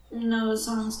 No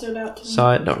song stood out to me.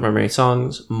 Saw it, don't remember any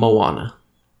songs. Moana.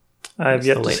 I have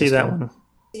yet to see that one.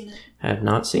 Seen it. I have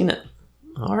not seen it.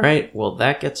 All right, well,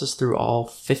 that gets us through all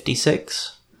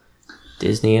 56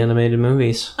 Disney animated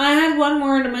movies. I had one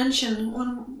more to mention.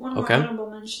 One more Okay. honorable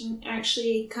mention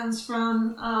actually comes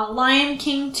from Lion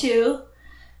King 2,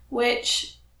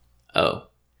 which Oh.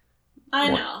 I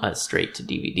know. A straight to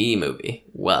DVD movie.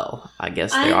 Well, I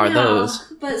guess I there are know,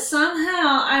 those. But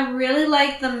somehow I really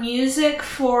like the music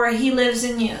for He Lives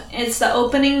in You. It's the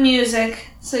opening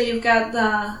music. So you've got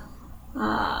the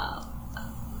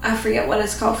I forget what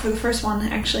it's called for the first one,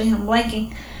 actually. I'm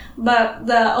blanking. But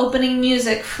the opening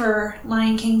music for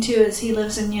Lion King 2 is He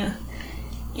Lives in You.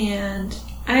 And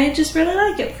I just really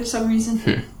like it for some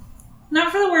reason.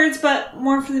 Not for the words, but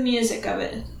more for the music of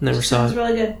it. Never saw Sounds it.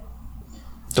 really good.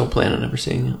 Don't plan on ever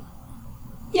seeing it.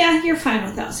 Yeah, you're fine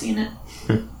without seeing it.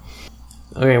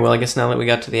 Okay, well, I guess now that we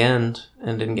got to the end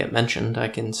and didn't get mentioned, I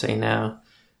can say now.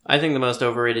 I think the most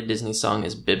overrated Disney song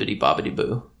is Bibbidi Bobbidi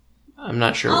Boo. I'm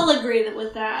not sure. I'll agree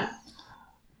with that.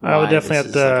 I would definitely have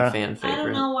this to is like a fan I don't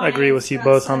favorite. know why. agree with it's you got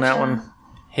both on such that a- one.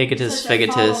 Higatus Such a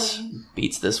Figatus following.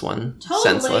 beats this one Totally.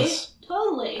 senseless.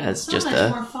 Totally. As So just much a-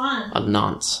 more fun. A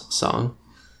nonce song.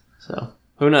 So,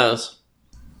 who knows?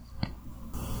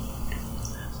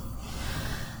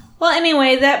 Well,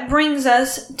 anyway, that brings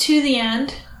us to the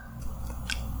end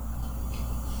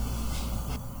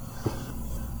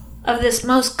of this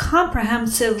most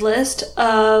comprehensive list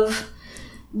of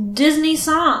Disney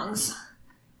songs.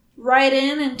 Write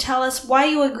in and tell us why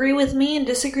you agree with me and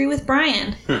disagree with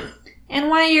Brian. And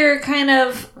why you're kind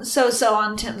of so-so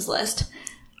on Tim's list.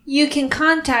 You can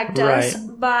contact us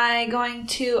by going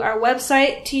to our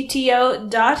website,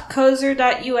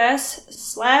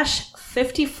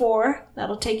 tto.cozer.us/54.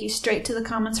 That'll take you straight to the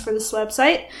comments for this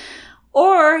website.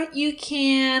 Or you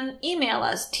can email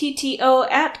us,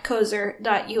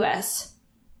 tto@cozer.us.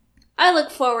 I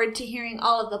look forward to hearing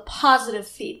all of the positive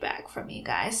feedback from you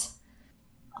guys.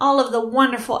 All of the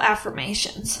wonderful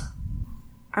affirmations.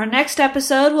 Our next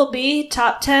episode will be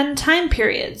Top 10 Time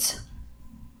Periods.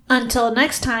 Until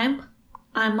next time,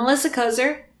 I'm Melissa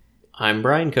Kozer. I'm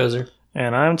Brian Kozer.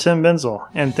 And I'm Tim Benzel.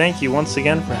 And thank you once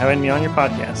again for having me on your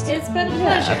podcast. It's been a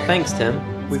pleasure. Thanks, Tim.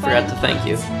 We forgot to thank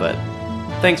you, but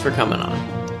thanks for coming on.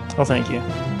 Well, thank you.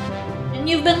 And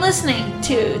you've been listening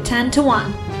to 10 to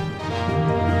 1.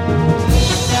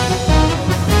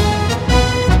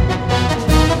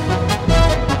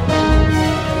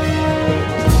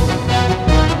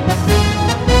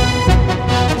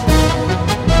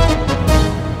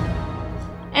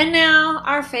 And now,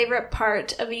 our favorite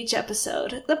part of each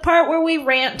episode. The part where we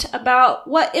rant about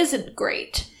what isn't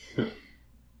great.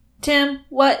 Tim,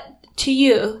 what, to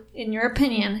you, in your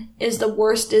opinion, is the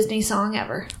worst Disney song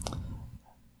ever?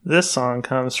 This song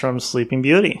comes from Sleeping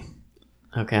Beauty.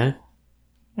 Okay.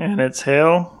 And it's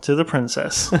Hail to the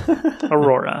Princess,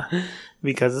 Aurora.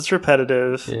 Because it's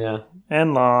repetitive Yeah.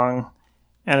 and long,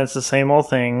 and it's the same old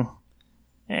thing.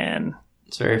 And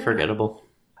It's very forgettable.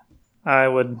 I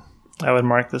would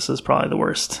mark this as probably the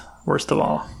worst of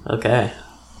all. Okay.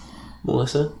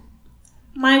 Melissa?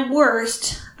 My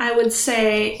worst, I would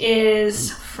say,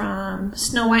 is from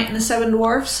Snow White and the Seven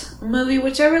Dwarfs, a movie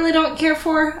which I really don't care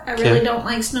for. I really Okay. don't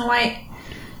like Snow White.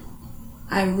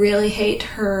 I really hate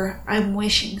her I'm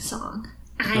Wishing song.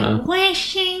 I'm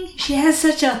wishing. She has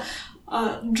such a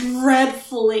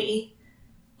dreadfully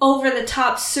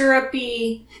over-the-top,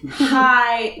 syrupy,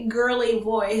 high, girly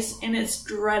voice, and it's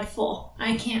dreadful.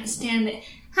 I can't stand it.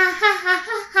 Ha ha ha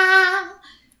ha ha.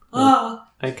 Oh,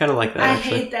 I kind of like that, I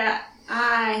actually. hate that.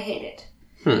 I hate it.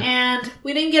 And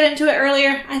we didn't get into it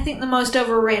earlier. I think the most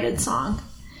overrated song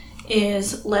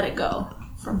is Let It Go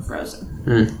from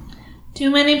Frozen.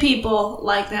 Too many people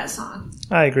like that song.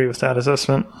 I agree with that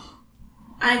assessment.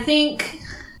 I think,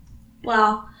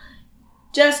 well,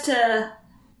 just to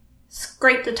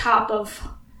scrape the top of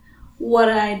what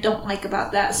I don't like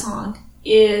about that song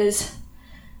is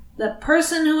the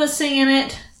person who was singing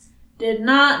it did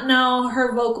not know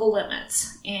her vocal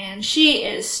limits. And she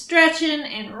is stretching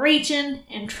and reaching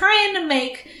and trying to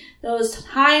make those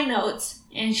high notes,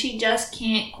 and she just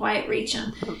can't quite reach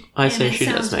them. I And say it she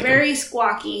does sounds make very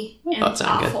squawky and That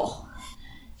sound good. awful.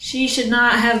 She should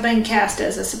not have been cast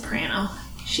as a soprano.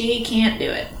 She can't do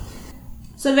it.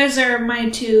 So those are my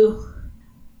two,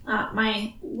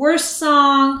 my worst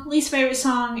song, least favorite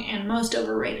song, and most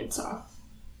overrated song.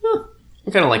 I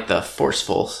kind of like the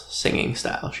forceful singing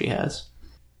style she has.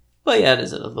 But yeah, it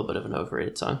is a little bit of an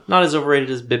overrated song. Not as overrated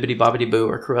as Bibbidi Bobbidi Boo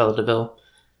or Cruella de Vil,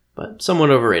 but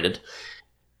somewhat overrated.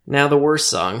 Now the worst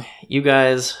song. You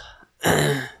guys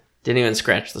didn't even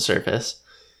scratch the surface.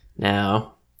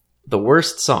 Now, the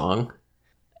worst song.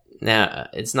 Now,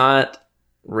 it's not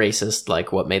racist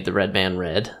like What Made the Red Man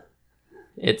Red.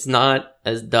 It's not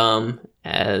as dumb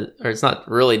as, or it's not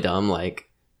really dumb like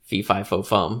Fee Fi Fo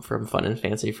Fum from Fun and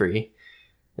Fancy Free.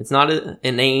 It's not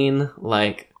inane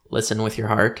like Listen With Your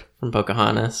Heart from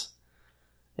Pocahontas.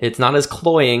 It's not as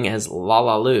cloying as La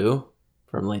La Lu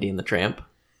from Lady and the Tramp.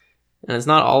 And it's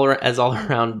not all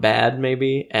around bad,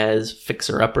 maybe, as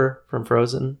Fixer Upper from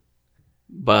Frozen.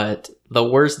 But the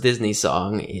worst Disney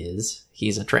song is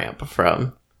He's a Tramp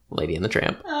from Lady and the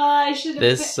Tramp. I should have.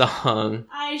 This song,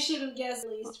 I should have guessed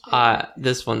least.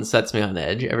 this one sets me on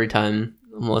edge every time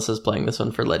Melissa's playing this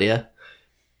one for Lydia.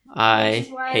 Which I is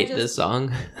why I hate just this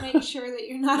song. Make sure that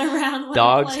you're not around. When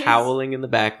Dogs it plays. howling in the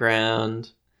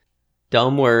background.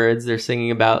 Dumb words. They're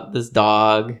singing about this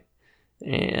dog.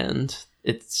 And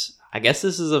it's, I guess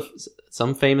this is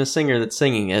some famous singer that's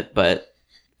singing it, but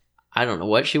I don't know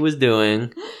what she was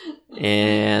doing.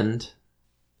 And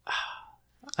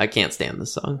I can't stand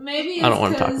this song. Maybe it's I don't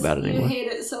want to talk about it you anymore.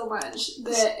 hate it so much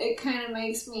that it kind of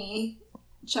makes me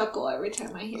chuckle every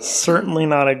time I hear it. Certainly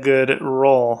not a good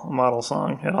role model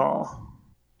song at all.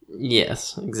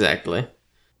 Yes, exactly.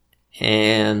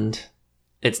 And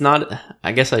it's not...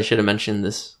 I guess I should have mentioned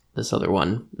this other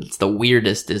one. It's the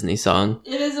weirdest Disney song.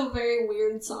 It is a very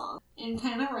weird song and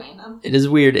kind of random. It is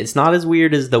weird. It's not as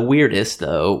weird as the weirdest,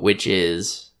 though, which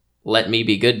is Let Me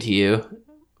Be Good to You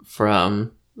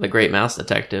from The Great Mouse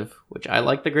Detective, which I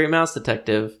like The Great Mouse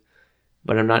Detective,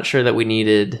 but I'm not sure that we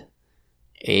needed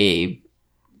a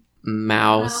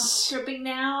mouse stripping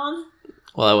down.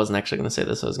 Well, I wasn't actually going to say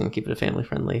this. I was going to keep it a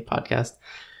family-friendly podcast.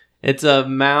 It's a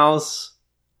mouse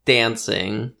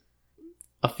dancing,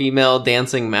 a female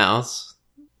dancing mouse.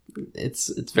 It's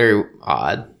very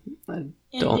odd. I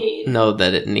don't know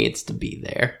that it needs to be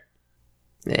there.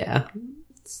 Yeah,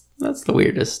 that's the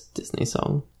weirdest Disney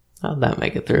song. How'd that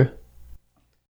make it through?